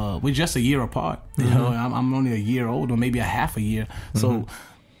 We're just a year apart. Mm-hmm. I'm only a year old, or maybe a half a year. Mm-hmm. So,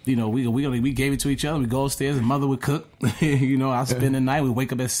 we gave it to each other. We go upstairs, and mother would cook. I spend the night. We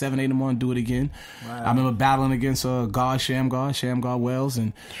wake up at 7, 8 in the morning, do it again. Wow. I remember battling against Shamgar Wells,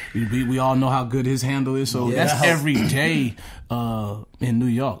 and we all know how good his handle is. So that's every day in New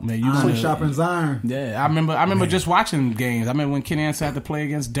York, man. Shopping's iron. Yeah, I remember just watching games. I remember when Ken Anson had to play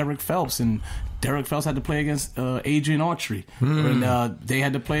against Derek Phelps, and Derek Phelps had to play against Adrian Autry, and they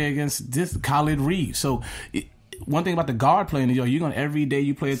had to play against Khalid Reed. So. One thing about the guard playing in New York, every day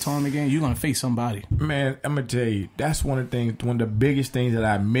you play a tournament game, you're gonna face somebody. Man, I'm gonna tell you, that's one of the biggest things that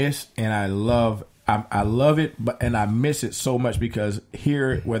I miss, and I love. I love it, and I miss it so much because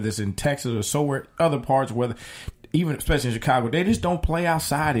here, whether it's in Texas or somewhere, other parts, even especially in Chicago, they just don't play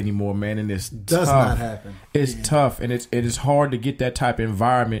outside anymore, man. And it's does not happen. It's tough, and it is hard to get that type of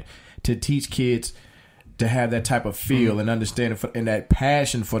environment to teach kids to have that type of feel and understanding and that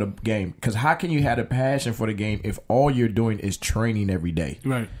passion for the game. Because how can you have a passion for the game if all you're doing is training every day?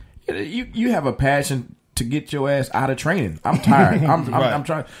 Right. You have a passion to get your ass out of training. I'm tired. I'm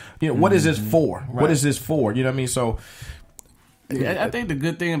trying. What is this for? Right. What is this for? You know what I mean? So. I think the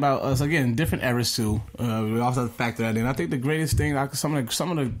good thing about us, again, different eras too. We also have to factor that in. I think the greatest thing, some of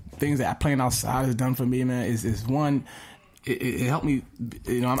the things that playing outside has done for me, man, is one. It helped me.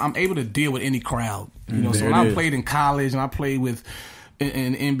 I'm able to deal with any crowd. So when I played in college and I played with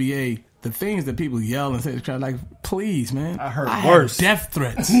in NBA, the things that people yell and say to the crowd, like, please, man, I heard worse. Death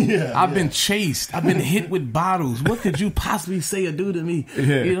threats. I've been chased. I've been hit with bottles. What could you possibly say or do to me?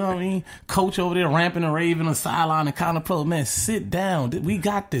 Yeah. You know what I mean? Coach over there ramping and raving on the sideline and kind of pro, man, sit down. We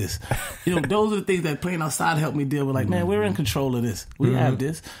got this. Those are the things that playing outside helped me deal with. Like, man, we're in control of this. We have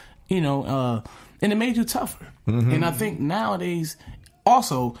this. And it made you tougher. Mm-hmm. And I think nowadays,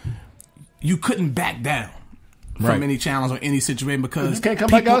 also, you couldn't back down from any challenge or any situation because you can't come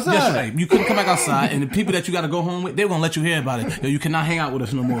back outside. Yes, right. You couldn't come back outside, and the people that you got to go home with, they're gonna let you hear about it. You cannot hang out with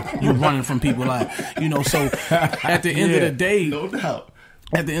us no more. You're running from people, So at the end of the day, no doubt.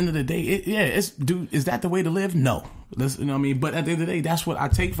 At the end of the day, is that the way to live? No. You know what I mean? But at the end of the day, that's what I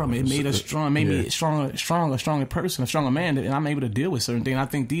take from it. It made us strong, made me a stronger person, a stronger man, and I'm able to deal with certain things. I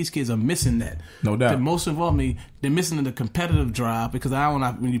think these kids are missing that. No doubt. Most of all, they're missing the competitive drive because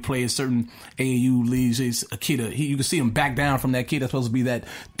when you play in certain AAU leagues, it's a kid, you can see him back down from that kid that's supposed to be that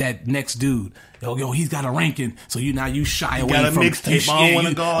next dude. Yo, he's got a ranking, so you shy away got a from mixtape. I don't want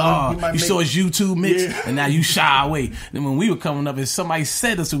to go. You saw his YouTube mix, and now you shy away. Then when we were coming up, if somebody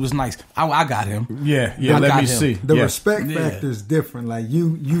said us, it was nice. I got him. Yeah. Let me see. The respect factor is different. Like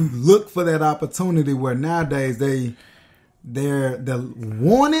you look for that opportunity where nowadays they're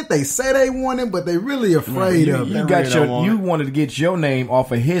wanted. They say they want it, but they really afraid of it. You wanted to get your name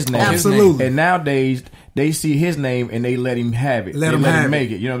off of his name. Absolutely. And nowadays they see his name and they let him have it. Let him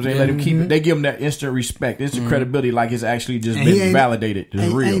make it. You know what I'm saying? Let him keep it. They give him that instant respect, instant credibility, like it's actually just been validated.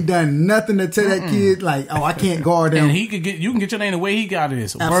 It's real. Ain't done nothing to tell that kid like, oh, I can't guard him. And you can get your name the way he got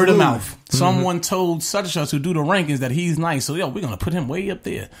it. Word of mouth. Someone told such and such who do the rankings that he's nice, so we're gonna put him way up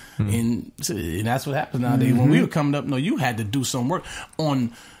there. And that's what happens nowadays. When we were coming up, you had to do some work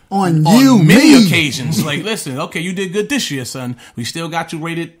on many occasions. Like, listen, okay, you did good this year, son. We still got you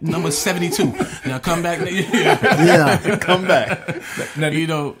rated number 72. Now come back. Come back.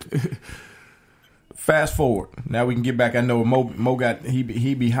 Now, fast forward. Now we can get back. I know Mo got he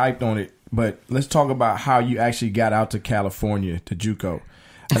be hyped on it, but let's talk about how you actually got out to California to JUCO.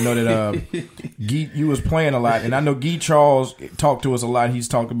 I know that you was playing a lot, and I know Guy Charles talked to us a lot. He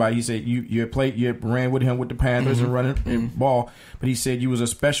said you ran with him with the Panthers and running and ball, but he said you was a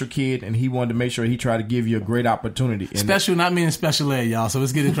special kid, and he wanted to make sure he tried to give you a great opportunity. Special, not meaning special ed, y'all. So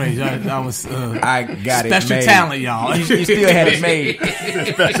let's get it straight. I got it. Special talent, y'all. You still had it made.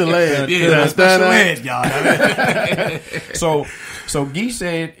 Special ed, special ed, y'all. So Guy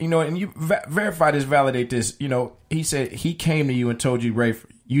said, and you verify this, validate this. He said he came to you and told you, Rafer,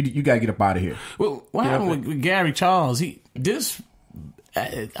 you got to get up out of here. Well, what happened with Gary Charles? I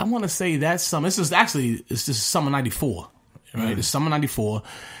want to say that summer. It's just summer '94, right? It's summer '94,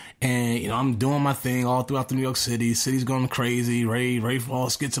 and I'm doing my thing all throughout the New York City. City's going crazy. Rafer all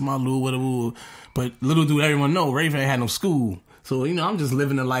skits in my Lou, whatever. But little do everyone know, Rafer ain't had no school. So, I'm just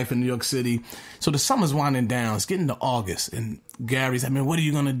living the life in New York City. So the summer's winding down. It's getting to August. And Gary's like, man, what are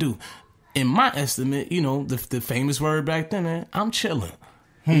you going to do? In my estimate, the famous word back then, man, I'm chilling.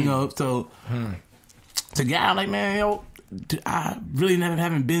 To Gary, like, man, I really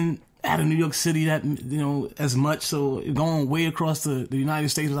haven't been out of New York City that, as much. So going way across the United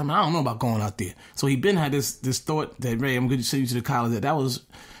States, I don't know about going out there. So he had this thought that, Ray, I'm going to send you to the college. That was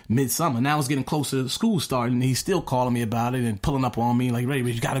midsummer. Now it's getting closer to school starting, and he's still calling me about it and pulling up on me like, Ray,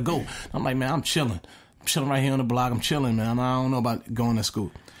 you gotta go. I'm like, man, I'm chilling right here on the block. I'm chilling, man. I don't know about going to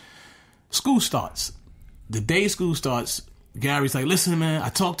school. School starts. The day school starts, Gary's like, listen, man, I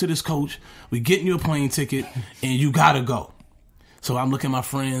talked to this coach. We getting you a plane ticket, and you gotta go. So I'm looking at my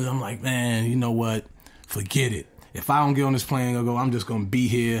friends. I'm like, man, you know what? Forget it. If I don't get on this plane and go, I'm just gonna be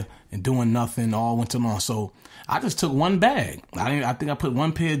here and doing nothing all winter long. So I just took one bag. I think I put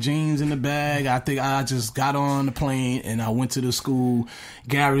one pair of jeans in the bag. I think I just got on the plane and I went to the school.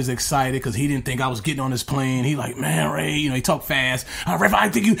 Gary's excited because he didn't think I was getting on this plane. He like, man, Ray, he talked fast.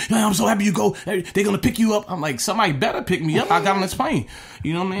 Rafer, I'm so happy you go. They're going to pick you up. I'm like, somebody better pick me up. I got on this plane.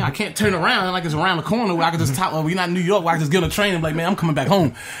 You know what I mean? I can't turn around like it's around the corner where I can just we're not in New York where I can just get on a train and be like, man, I'm coming back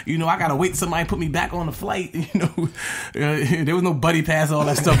home. I got to wait till somebody put me back on the flight. There was no buddy pass, all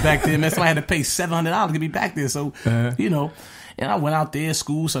that stuff back then, man. Somebody had to pay $700 to get me back there. So, and I went out there,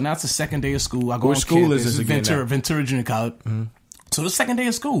 school. So now it's the second day of school. I go What school is this again? Ventura Junior College. Mm-hmm. So the second day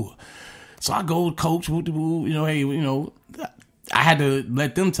of school. So I go, coach, I had to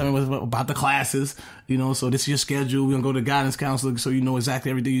let them tell me about the classes, so this is your schedule. We're going to go to the guidance counselor so you know exactly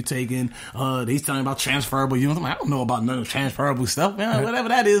everything you're taking. They telling me about transferable. I'm like, I don't know about none of transferable stuff, man. Whatever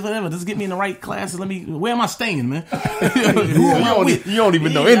that is, whatever. Just get me in the right classes. Where am I staying, man? You don't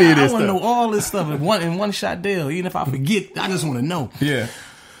even know any of this stuff. I want to know all this stuff in one shot deal. Even if I forget, I just want to know. Yeah.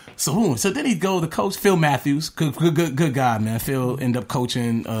 So then he'd go, the coach, Phil Matthews, good guy, man. Phil ended up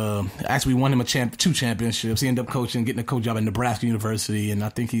coaching, actually won him 2 championships. He ended up coaching, getting a coach job at Nebraska University, and I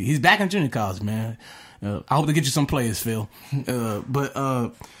think he's back in junior college, man. I hope to get you some players, Phil.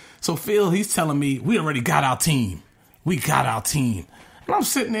 So Phil, he's telling me, we already got our team. We got our team. And I'm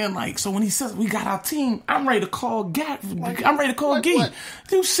sitting there like, so when he says we got our team, I'm ready to call Guy. I'm ready to call Guy.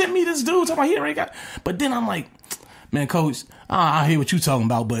 You sent me this dude talking about he already got. But then I'm like, man, coach, I hear what you're talking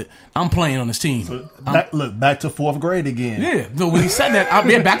about, but I'm playing on this team. So back to 4th grade again. Yeah. So when he said that,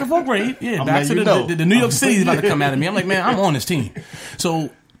 back to 4th grade. Yeah, back to the New York City is about to come out of me. I'm like, man, I'm on this team.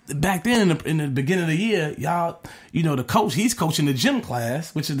 So back then, in the beginning of the year, y'all, the coach, he's coaching the gym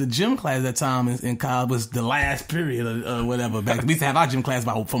class, which is the gym class at that time in college was the last period or whatever. Back we used to have our gym class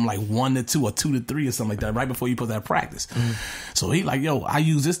from like 1 to 2 or 2 to 3 or something like that, right before you put that practice. Mm-hmm. So he like, yo, I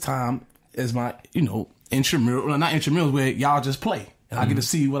use this time as my, intramural, not intramurals, where y'all just play and I get to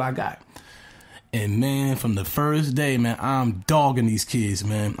see what I got. And man, from the first day, man, I'm dogging these kids,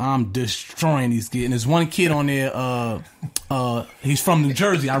 man. I'm destroying these kids. And there's one kid on there, he's from New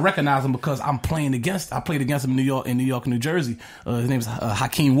Jersey. I recognize him because I played against him in New York and New Jersey. His name is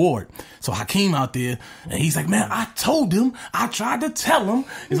Hakeem Ward. So Hakeem out there, and he's like, man, I told him, I tried to tell him.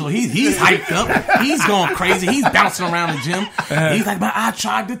 And so he's hyped up. He's going crazy. He's bouncing around the gym. He's like, man, I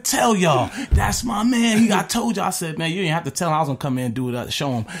tried to tell y'all. That's my man. I told y'all. I said, man, you didn't have to tell him. I was going to come in and do it,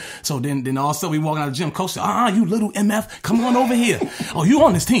 show him. So then all of a sudden we walking out of the gym. Coach said, you little MF, come on over here. Oh, you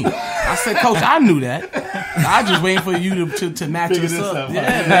on this team. I said, Coach, I knew that. I just waiting for you to match us up.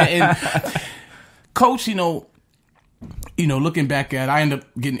 Yeah, man. And Coach, looking back at it, I ended up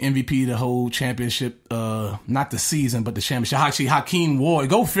getting MVP the whole championship, not the season, but the championship. Actually, Hakeem Ward,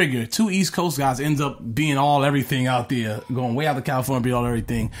 go figure, 2 East Coast guys ends up being all everything out there, going way out to California, be all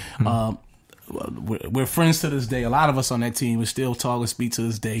everything. We're friends to this day. A lot of us on that team, we still talk and speak to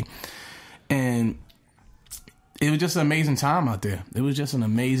this day. And it was just an amazing time out there. It was just an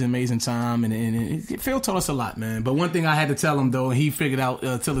amazing time. And Phil told us a lot, man. But one thing I had to tell him, though, and he figured out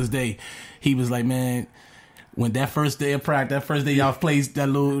till this day, he was like, man, when that first day of practice, that first day y'all played that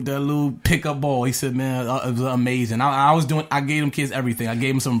little pickup ball, he said, man, it was amazing. I gave them kids everything. I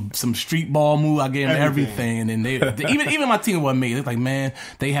gave them some street ball move. I gave them everything. And then they even my team wasn't made. It's like, man,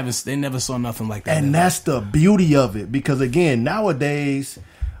 they never saw nothing like that. And that's the beauty of it, because again, nowadays,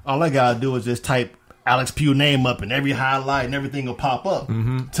 all I gotta do is just type Alex Pugh name up, and every highlight and everything will pop up.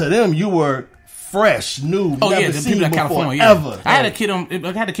 Mm-hmm. To them, you were fresh, new, never seen before, California, ever. I had a kid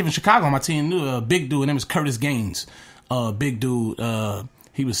in Chicago on my team, a big dude. His name was Curtis Gaines. Big dude.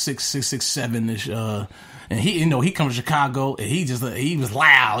 He was 6'7" and he comes to Chicago, and he was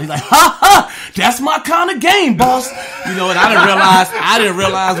loud. He's like, ha ha, that's my kind of game, boss. And I didn't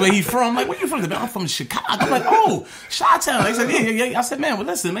realize where he's from. I'm like, where you from? I'm from Chicago. I'm like, oh, Chi-Town. He said, yeah. I said, man, well,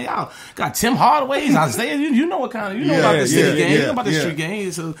 listen, man, y'all got Tim Hardaway's, Isaiah. You know what kind of, about the city game. You know about the street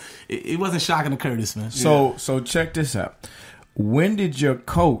game. So it wasn't shocking to Curtis, man. So check this out. When did your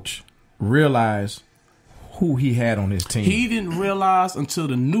coach realize who he had on his team? He didn't realize until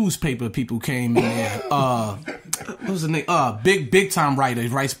the newspaper people came in there. What was his name? Big time writer. He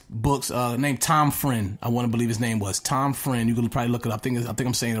writes books. Named Tom Friend. I want to believe his name was Tom Friend. You can probably look it up. I think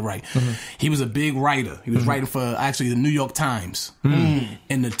I'm saying it right. Mm-hmm. He was a big writer. He was writing for actually the New York Times,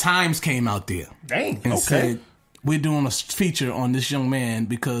 and the Times came out there. Dang. And said, we're doing a feature on this young man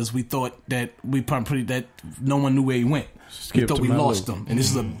because we thought that that no one knew where he went. We thought we lost him, and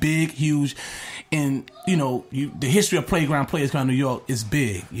this is a big, huge. And, the history of playground players around New York is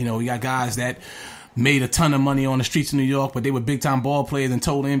big. You got guys that made a ton of money on the streets of New York, but they were big-time ball players and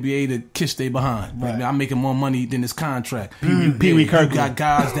told the NBA to kiss their behind. Right. I'm making more money than this contract. Pee Wee Kirkland.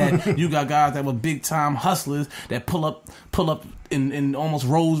 You got guys that were big-time hustlers that pull up in almost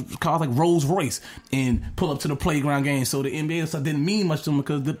cars like Rolls Royce and pull up to the playground game. So the NBA stuff didn't mean much to them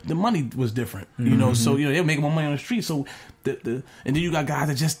because the money was different. So they were making more money on the street. So and then you got guys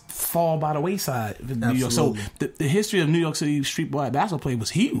that just fall by the wayside in New York. So the history of New York City street basketball play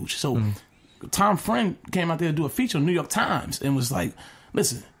was huge. So Tom Friend came out there to do a feature on New York Times and was like,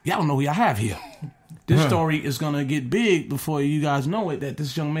 listen, y'all don't know who y'all have here. This story is going to get big before you guys know it, that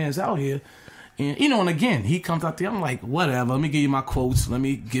this young man's out here. And, and again, he comes out there, I'm like, whatever, let me give you my quotes. Let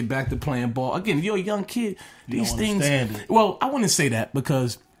me get back to playing ball. Again, you're a young kid. These things. Well, I wouldn't say that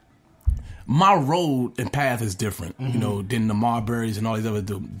because my road and path is different, than the Marburys and all these other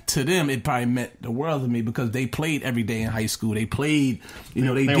dudes. To them, it probably meant the world to me because they played every day in high school. They played, they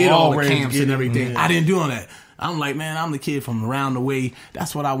did all the camps and everything. I didn't do all that. I'm like, man, I'm the kid from around the way.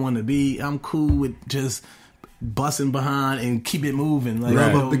 That's what I want to be. I'm cool with just busting behind and keep it moving. Like,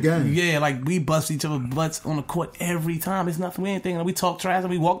 Rev up the game. Yeah, like we bust each other butts on the court every time. It's nothing, anything. And we talk trash and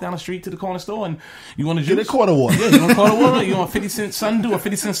we walk down the street to the corner store and you want to get a quarter water. Yeah, you want a quarter water? You want a 50-cent Sun Dew or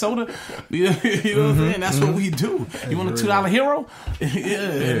 50-cent soda? You know what I'm saying? That's what we do. You want a $2 hero?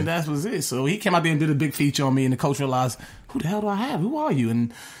 And that was it. So he came out there and did a big feature on me, and the coach realized, who the hell do I have? Who are you?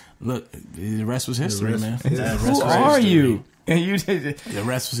 And look, the rest was history, man. Who are you? And the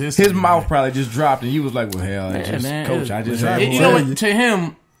rest was history. His mouth probably just dropped, and he was like, "Well, hell, coach, I just had." You know what? To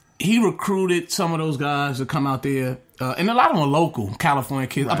him, he recruited some of those guys to come out there, and a lot of them were local California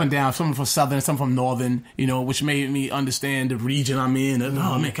kids, up and down. Some from Southern, some from Northern. Which made me understand the region I'm in.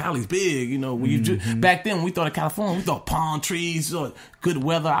 Oh man, Cali's big. Back then, when we thought of California, we thought palm trees, good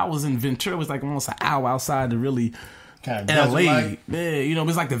weather. I was in Ventura. It was like almost an hour outside to really kind of LA. Yeah, it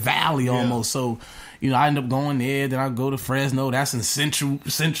was like the valley almost. So. I end up going there. Then I go to Fresno. That's in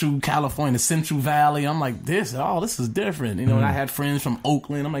Central California, the Central Valley. I'm like, this is different. And I had friends from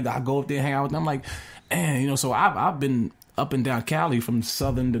Oakland. I'm like, I go up there and hang out with them. I'm like, man, so I've been up and down Cali from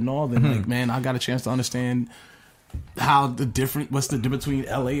southern to northern. Like, man, I got a chance to understand what's the difference between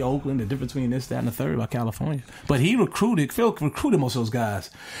LA, Oakland, the difference between this, that, and the third about California. But Phil recruited most of those guys.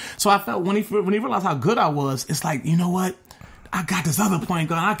 So I felt when he realized how good I was, it's like, you know what? I got this other point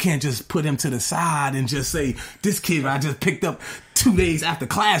guard. I can't just put him to the side and just say, this kid I just picked up 2 days after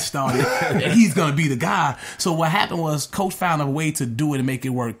class started, and he's going to be the guy. So what happened was Coach found a way to do it and make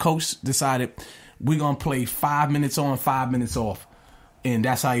it work. Coach decided we're going to play 5 minutes on, 5 minutes off. And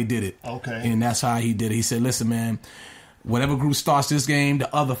that's how he did it. Okay. And that's how he did it. He said, listen, man, whatever group starts this game,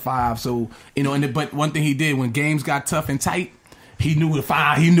 the other 5. So, but one thing he did, when games got tough and tight, he knew who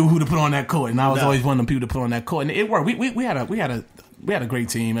to put on that court, and I was always one of them people to put on that court, and it worked. We had a great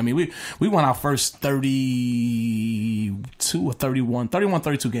team. I mean, we won our first 32 or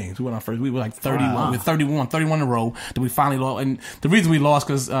 32 games. We won our first. We were like 31. Wow. We were 31 in a row. Then we finally lost, and the reason we lost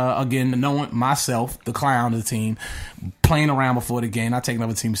because again, knowing myself, the clown of the team, playing around before the game, not taking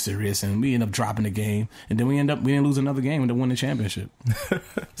other team serious, and we ended up dropping the game, and then we didn't lose another game and then win the championship.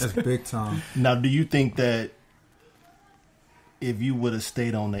 That's big time. Now, do you think that if you would have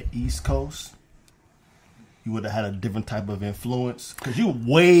stayed on the East Coast, you would have had a different type of influence? Because you're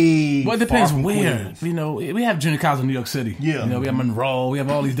way Well, it depends far from where. Queens. You know, we have junior college in New York City. Yeah. You know, we have Monroe. We have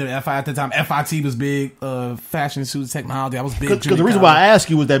all these different FI at the time. FIT was big. Fashion, suits, technology. I was big. Because the reason why I ask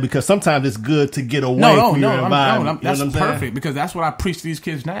you was that because sometimes it's good to get away from your environment. That's perfect because that's what I preach to these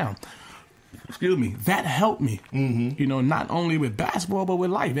kids now. Excuse me. That helped me. Mm-hmm. You know, not only with basketball but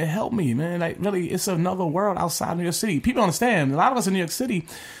with life. It helped me, man. Like really, it's another world outside New York City. People understand. A lot of us in New York City,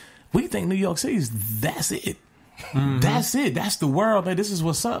 we think New York City is that's it. Mm-hmm. That's it. That's the world, man. This is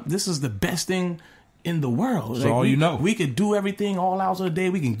what's up. This is the best thing in the world. That's all you know. We could do everything all hours of the day.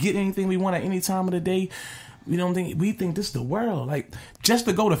 We can get anything we want at any time of the day. We think this is the world. Like just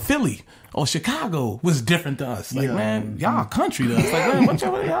to go to Philly or Chicago was different to us. Like man, y'all country to us. Like man, what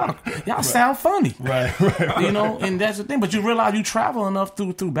y'all sound funny, Right. You know, and that's the thing. But you realize you travel enough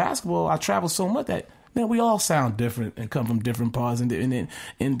through basketball. I travel so much that man, we all sound different and come from different parts, and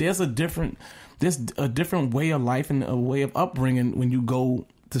there's a different way of life and a way of upbringing when you go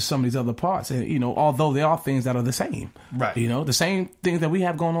to some of these other parts. And, you know, although there are things that are the same. Right. You know, the same things that we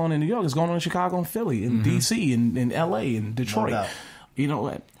have going on in New York is going on in Chicago and Philly and D.C. and L.A. and Detroit. No doubt. You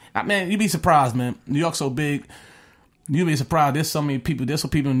know, man, you'd be surprised, man. New York's so big. You'd be surprised. There's some people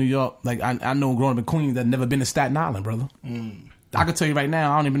in New York, like I know growing up in Queens that never been to Staten Island, brother. I can tell you right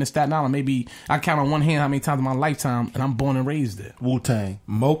now, I don't even been to Staten Island. Maybe I count on one hand how many times in my lifetime, and I'm born and raised there. Wu-Tang.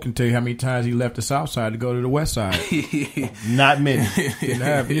 Mo can tell you how many times he left the South Side to go to the West Side. Not many. Didn't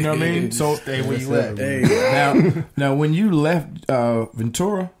have, you know what I mean? So Stay where you at. now when you left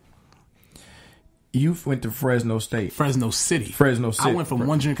Ventura, you went to Fresno State. Fresno City. I went from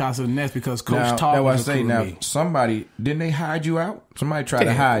one junior college to the next because Coach Talk that was recruited I say now. me. Somebody didn't they hide you out? Somebody tried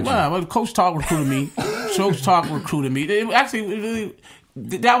to hide you. Well, Coach Talk recruited me. Coach Talk recruited me.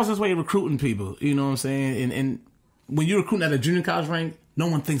 That was his way of recruiting people. You know what I'm saying? And when you're recruiting at a junior college rank, no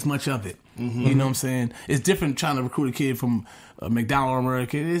one thinks much of it. Mm-hmm. You know what I'm saying? It's different trying to recruit a kid from McDonald or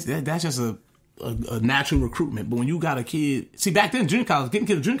American. That's just a natural recruitment. But when you got a kid, see back then junior college, getting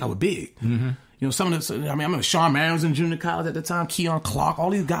kids to junior college was big. Mm-hmm. You know, some of the, I remember Sean Marion was in junior college at the time, Keon Clark,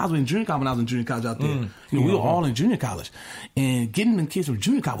 all these guys were in junior college when I was in junior college out there. You know, we were all in junior college. And getting them kids from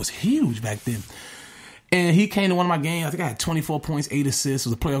junior college was huge back then. And he came to one of my games. I think I had 24 points, 8 assists. It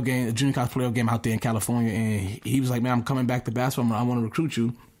was a playoff game, a junior college playoff game out there in California. And he was like, man, I'm coming back to basketball. I want to recruit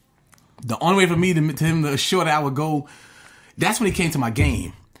you. The only way for me to him to assure that I would go, that's when he came to my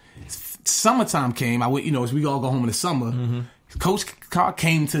game. Summertime came. I would, you know, as we all go home in the summer. Mm-hmm. Coach Carr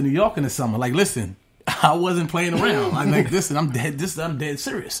came to New York in the summer. Like, listen, I wasn't playing around. I'm like, listen, I'm dead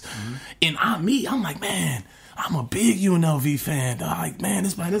serious. Mm-hmm. And I'm like, man, I'm a big UNLV fan. I'm like, man,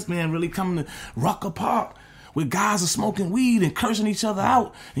 this man really coming to Rucker Park where guys are smoking weed and cursing each other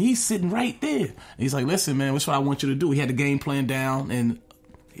out. And he's sitting right there. And he's like, listen, man, what's what I want you to do? He had the game plan down and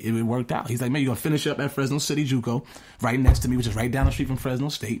it worked out. He's like, man, you're going to finish up at Fresno City JUCO, right next to me, which is right down the street from Fresno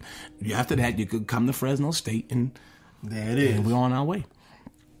State. After that, you could come to Fresno State and there it is. And we're on our way.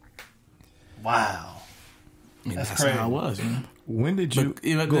 Wow. That's crazy. How it was, man. When did you...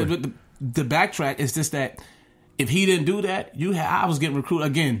 The backtrack is just that if he didn't do that, I was getting recruited.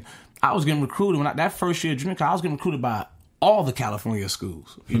 Again, I was getting recruited. That first year of junior college, I was getting recruited by all the California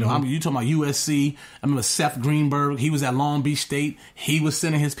schools. You know, you talking about USC. I remember Seth Greenberg. He was at Long Beach State. He was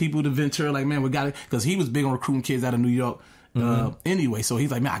sending his people to Ventura. Like, man, we got it. Because he was big on recruiting kids out of New York. Anyway, so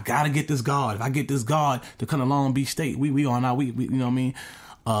he's like, man, I gotta get this guard. If I get this guard to come to Long Beach State, we on our you know what I mean?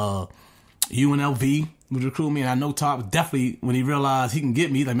 UNLV would recruit me, and I know Top definitely when he realized he can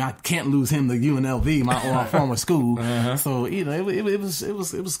get me. Like, man, I can't lose him to UNLV, my former school. So it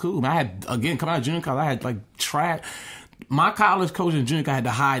was cool. Man, I had coming out of junior college, I had like tried. My college coach in junior college had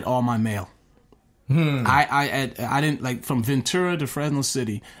to hide all my mail. I didn't, like, from Ventura to Fresno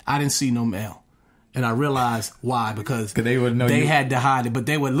City, I didn't see no mail. And I realized why, because they would know they had to hide it. But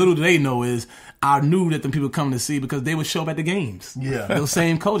little do they know is I knew that the people coming to see because they would show up at the games. Yeah. Those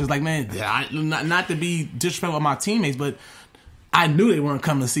same coaches. Like, man, not to be disrespectful of my teammates, but I knew they weren't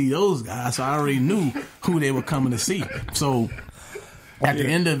coming to see those guys. So I already knew who they were coming to see. So at the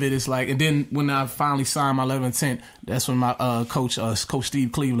end of it, it's like, and then when I finally signed my letter of intent, that's when my coach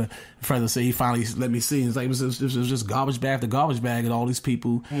Steve Cleveland, Fresno said he finally let me see. It's like it was just garbage bag after garbage bag and all these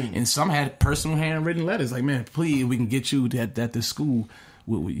people, and some had personal handwritten letters. Like, man, please, we can get you at this school.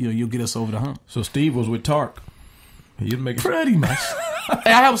 You'll get us over the hump. So Steve was with Tark. You'd make it pretty much. I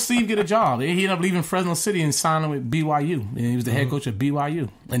helped Steve get a job. He ended up leaving Fresno City and signing with BYU. And he was the head coach of BYU.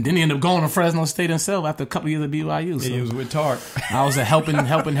 And then he ended up going to Fresno State himself after a couple of years at BYU. So he was with Tark. I was a helping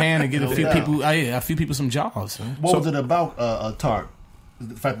hand to get a few people some jobs. Man. What was it about Tark?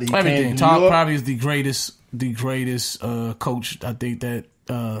 The fact that he everything. came to Tark New York? probably is the greatest coach I think that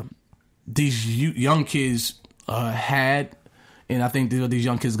these young kids had, and I think these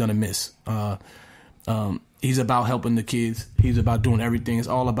young kids are gonna miss. He's about helping the kids. He's about doing everything. It's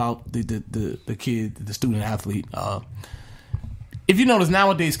all about the kid, the student athlete. If you notice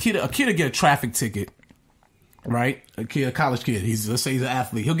nowadays, a kid will get a traffic ticket, right? A college kid. Let's say he's an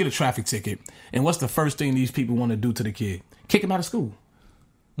athlete. He'll get a traffic ticket. And what's the first thing these people want to do to the kid? Kick him out of school.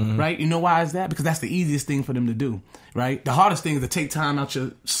 Right? You know why is that? Because that's the easiest thing for them to do, right? The hardest thing is to take time out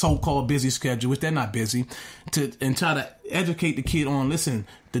your so-called busy schedule, which they're not busy, and try to educate the kid on, listen,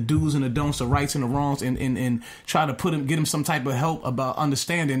 the do's and the don'ts, the rights and the wrongs, and try to get him some type of help about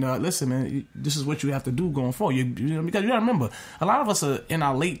understanding, listen, man, this is what you have to do going forward. Because you got to remember, a lot of us are in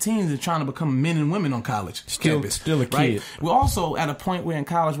our late teens and trying to become men and women on college campus. Still a kid. Right? We're also at a point where in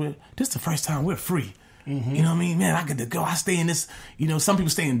college, this is the first time we're free. Mm-hmm. You know what I mean? Man, I get to go. I stay in this, some people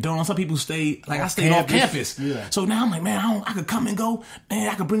stay in dorms. Some people stay, I stay off campus. Yeah. So now I'm like, man, I could come and go. Man,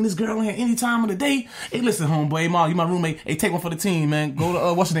 I could bring this girl in any time of the day. Hey, listen, homeboy, Ma, you my roommate. Hey, take one for the team, man. Go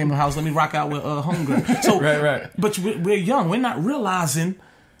to, what's the name of the house? Let me rock out with homegirl. So, right. But we're young. We're not realizing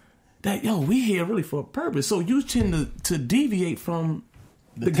that, we here really for a purpose. So you tend to deviate from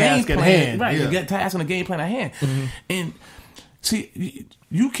the game plan. At hand. Right, you get task on the game plan at hand. Mm-hmm. And see,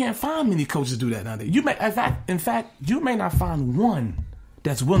 you can't find many coaches do that nowadays. In fact, you may not find one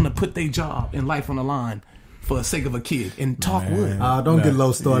that's willing to put their job and life on the line for the sake of a kid. And Talk would. Don't get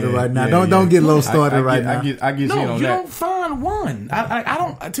low started right now. Don't get low started right now. I get no, on you that. don't find one. I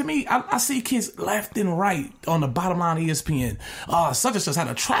don't. To me, I see kids left and right on the bottom line of ESPN. Such and such had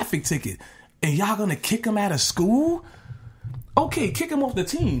a traffic ticket, and y'all gonna kick him out of school? Okay, kick him off the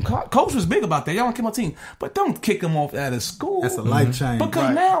team. Coach was big about that. Y'all want to kick him off the team, but don't kick him off out of school. That's a life change.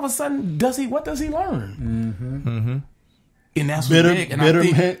 Because now all of a sudden, what does he learn? Mm-hmm. Mm-hmm. And that's big.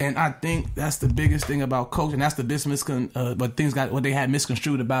 And I think that's the biggest thing about Coach, and that's the biggest what they had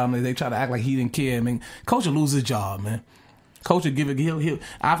misconstrued about him. They try to act like he didn't care. I mean, Coach will lose his job, man. Coach will give it.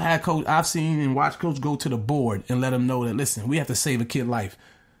 I've seen and watched Coach go to the board and let him know that, listen, we have to save a kid's life.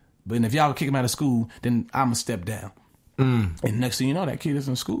 But if y'all kick him out of school, then I'm gonna step down. And next thing you know, that kid is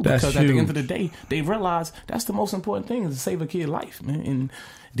in school. That's because huge. At the end of the day, they realize that's the most important thing is to save a kid's life, man.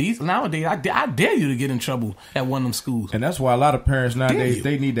 And nowadays, I dare you to get in trouble at one of them schools. And that's why a lot of parents nowadays,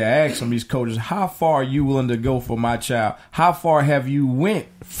 they need to ask some of these coaches, how far are you willing to go for my child? How far have you went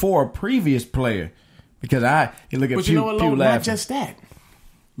for a previous player? Because you look at but you know what, people laughing. not just that.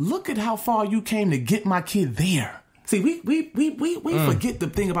 Look at how far you came to get my kid there. See, we forget the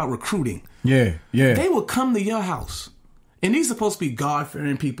thing about recruiting. Yeah. They will come to your house. And these are supposed to be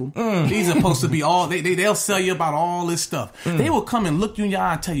God-fearing people. These are supposed to be they'll sell you about all this stuff. They will come and look you in your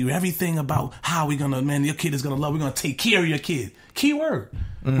eye and tell you everything about how your kid is going to love. We're going to take care of your kid. Key word.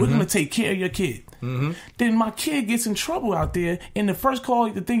 We're going to take care of your kid. Then my kid gets in trouble out there, and the first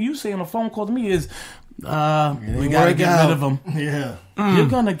call, the thing you say on the phone call to me is, we got to get rid of him. Yeah. You're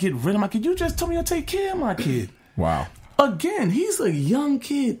going to get rid of my kid. You just told me you'll take care of my kid. Wow. Again, he's a young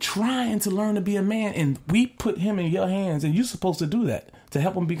kid trying to learn to be a man, and we put him in your hands, and you're supposed to do that to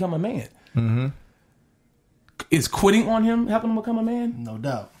help him become a man. Mm-hmm. Is quitting on him helping him become a man? No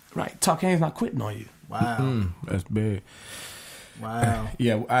doubt. Right. Talk Haynes not quitting on you. Wow. That's big. Wow.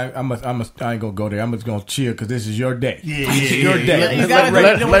 Yeah, I ain't gonna go there. I'm just gonna chill because this is your day. Yeah. Your day.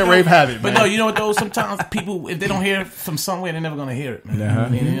 Let Rafe have it, man. But no, you know what though? Sometimes people, if they don't hear it from somewhere, they're never gonna hear it, man.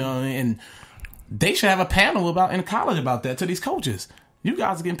 Uh-huh. And, and they should have a panel in college about that to these coaches. You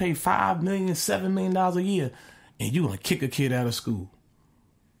guys are getting paid $5 million, $7 million a year, and you gonna kick a kid out of school.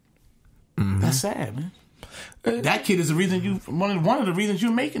 That's sad, man. That kid is the reason one of the reasons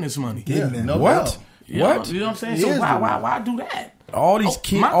you're making this money. Yeah, no What? doubt. You know What? what I'm saying? He So is why do that? All these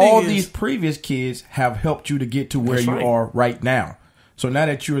kids, my thing all is- these previous kids have helped you to get to where That's you right. are right now. So now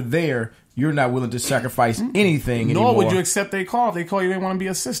that you're there, you're not willing to sacrifice anything Nor anymore. would you accept their call if they call you they want to be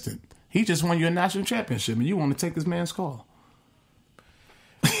assistant. He just won you a national championship, and you want to take this man's call.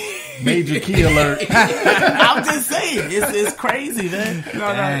 Major key alert. I'm just saying, it's crazy, man.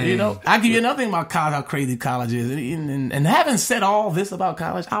 You know, I give you another thing about college, how crazy college is, and having said all this about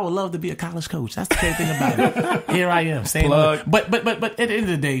college, I would love to be a college coach. That's the crazy thing about it. Here I am saying, but at the end of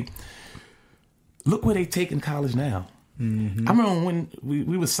the day, look where they taking college now. Mm-hmm. I remember when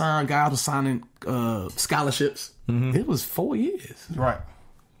we were signing, guys were signing scholarships. Mm-hmm. It was 4 years. Right.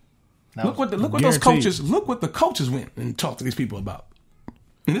 Look what those coaches. Look what the coaches went and talked to these people about.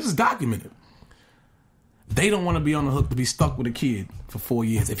 And this is documented. They don't want to be on the hook to be stuck with a kid for 4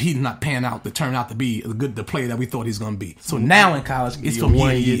 years if he's not panning out to turn out to be the player that we thought he's going to be. So now in college, it's from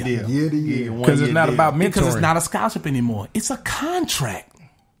year to year. Year to year. because it's not about mentoring. Because it's not a scholarship anymore. It's a contract.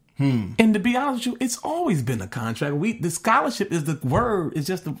 And to be honest with you, it's always been a contract. The scholarship is the word, it's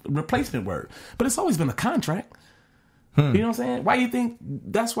just the replacement word. But it's always been a contract. You know what I'm saying? Why you think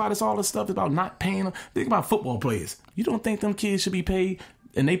that's why all this stuff is about not paying them? Think about football players. You don't think them kids should be paid,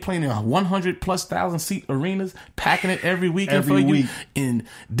 and they playing in 100,000+ seat arenas, packing it every weekend Every for week. you. And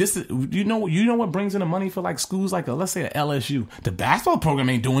this is you know what brings in the money for like schools like let's say a LSU. The basketball program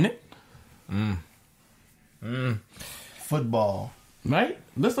ain't doing it. Football. Right?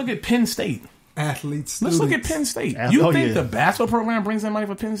 Let's look at Penn State. Athletes. Let's look at Penn State. You Oh, think yeah. the basketball program brings in money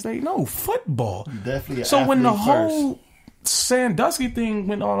for Penn State? No, football. Definitely. So when the athlete whole Sandusky thing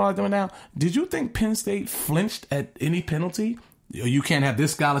went all the way down, did you think Penn State flinched at any penalty? You can't have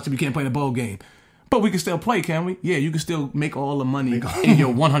this scholarship. You can't play in a bowl game. But we can still play, can we? Yeah, you can still make all the money in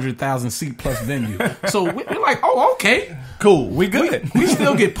your 100,000 seat plus venue. So we're like, oh, okay, cool. we good. we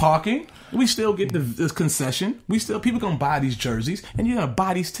still get parking. We still get the concession. People gonna buy these jerseys, and you're gonna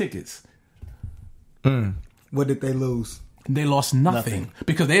buy these tickets. What did they lose? They lost nothing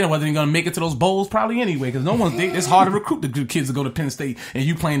because they wasn't going to make it to those bowls probably anyway. Because it's hard to recruit the kids to go to Penn State, and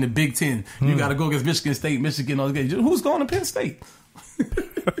you playing the Big Ten. You got to go against Michigan State, Michigan. All these guys. Who's going to Penn State?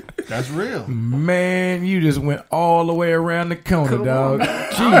 That's real. Man, you just went all the way around the corner, dog.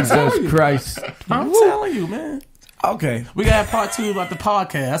 Jesus Christ. I'm telling you, man. Okay. We got to have part 2 about the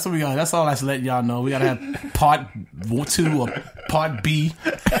podcast. That's what we got. That's all I should let y'all know. We got to have part 2 or part B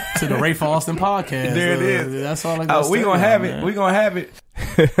to the Rafer Alston podcast. There it is. That's all I got. We're going to have it. We're going to have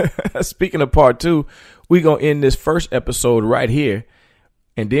it. Speaking of part 2, we're going to end this first episode right here.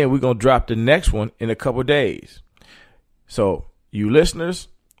 And then we're going to drop the next one in a couple days. So, you listeners,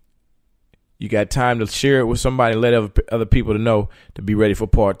 you got time to share it with somebody and let other people to know to be ready for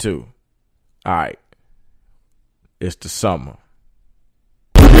part 2. All right. It's the summer.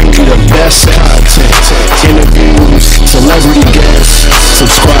 Bring you the best content, interviews, celebrity guests.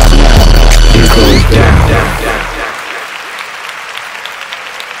 Subscribe now. It goes down.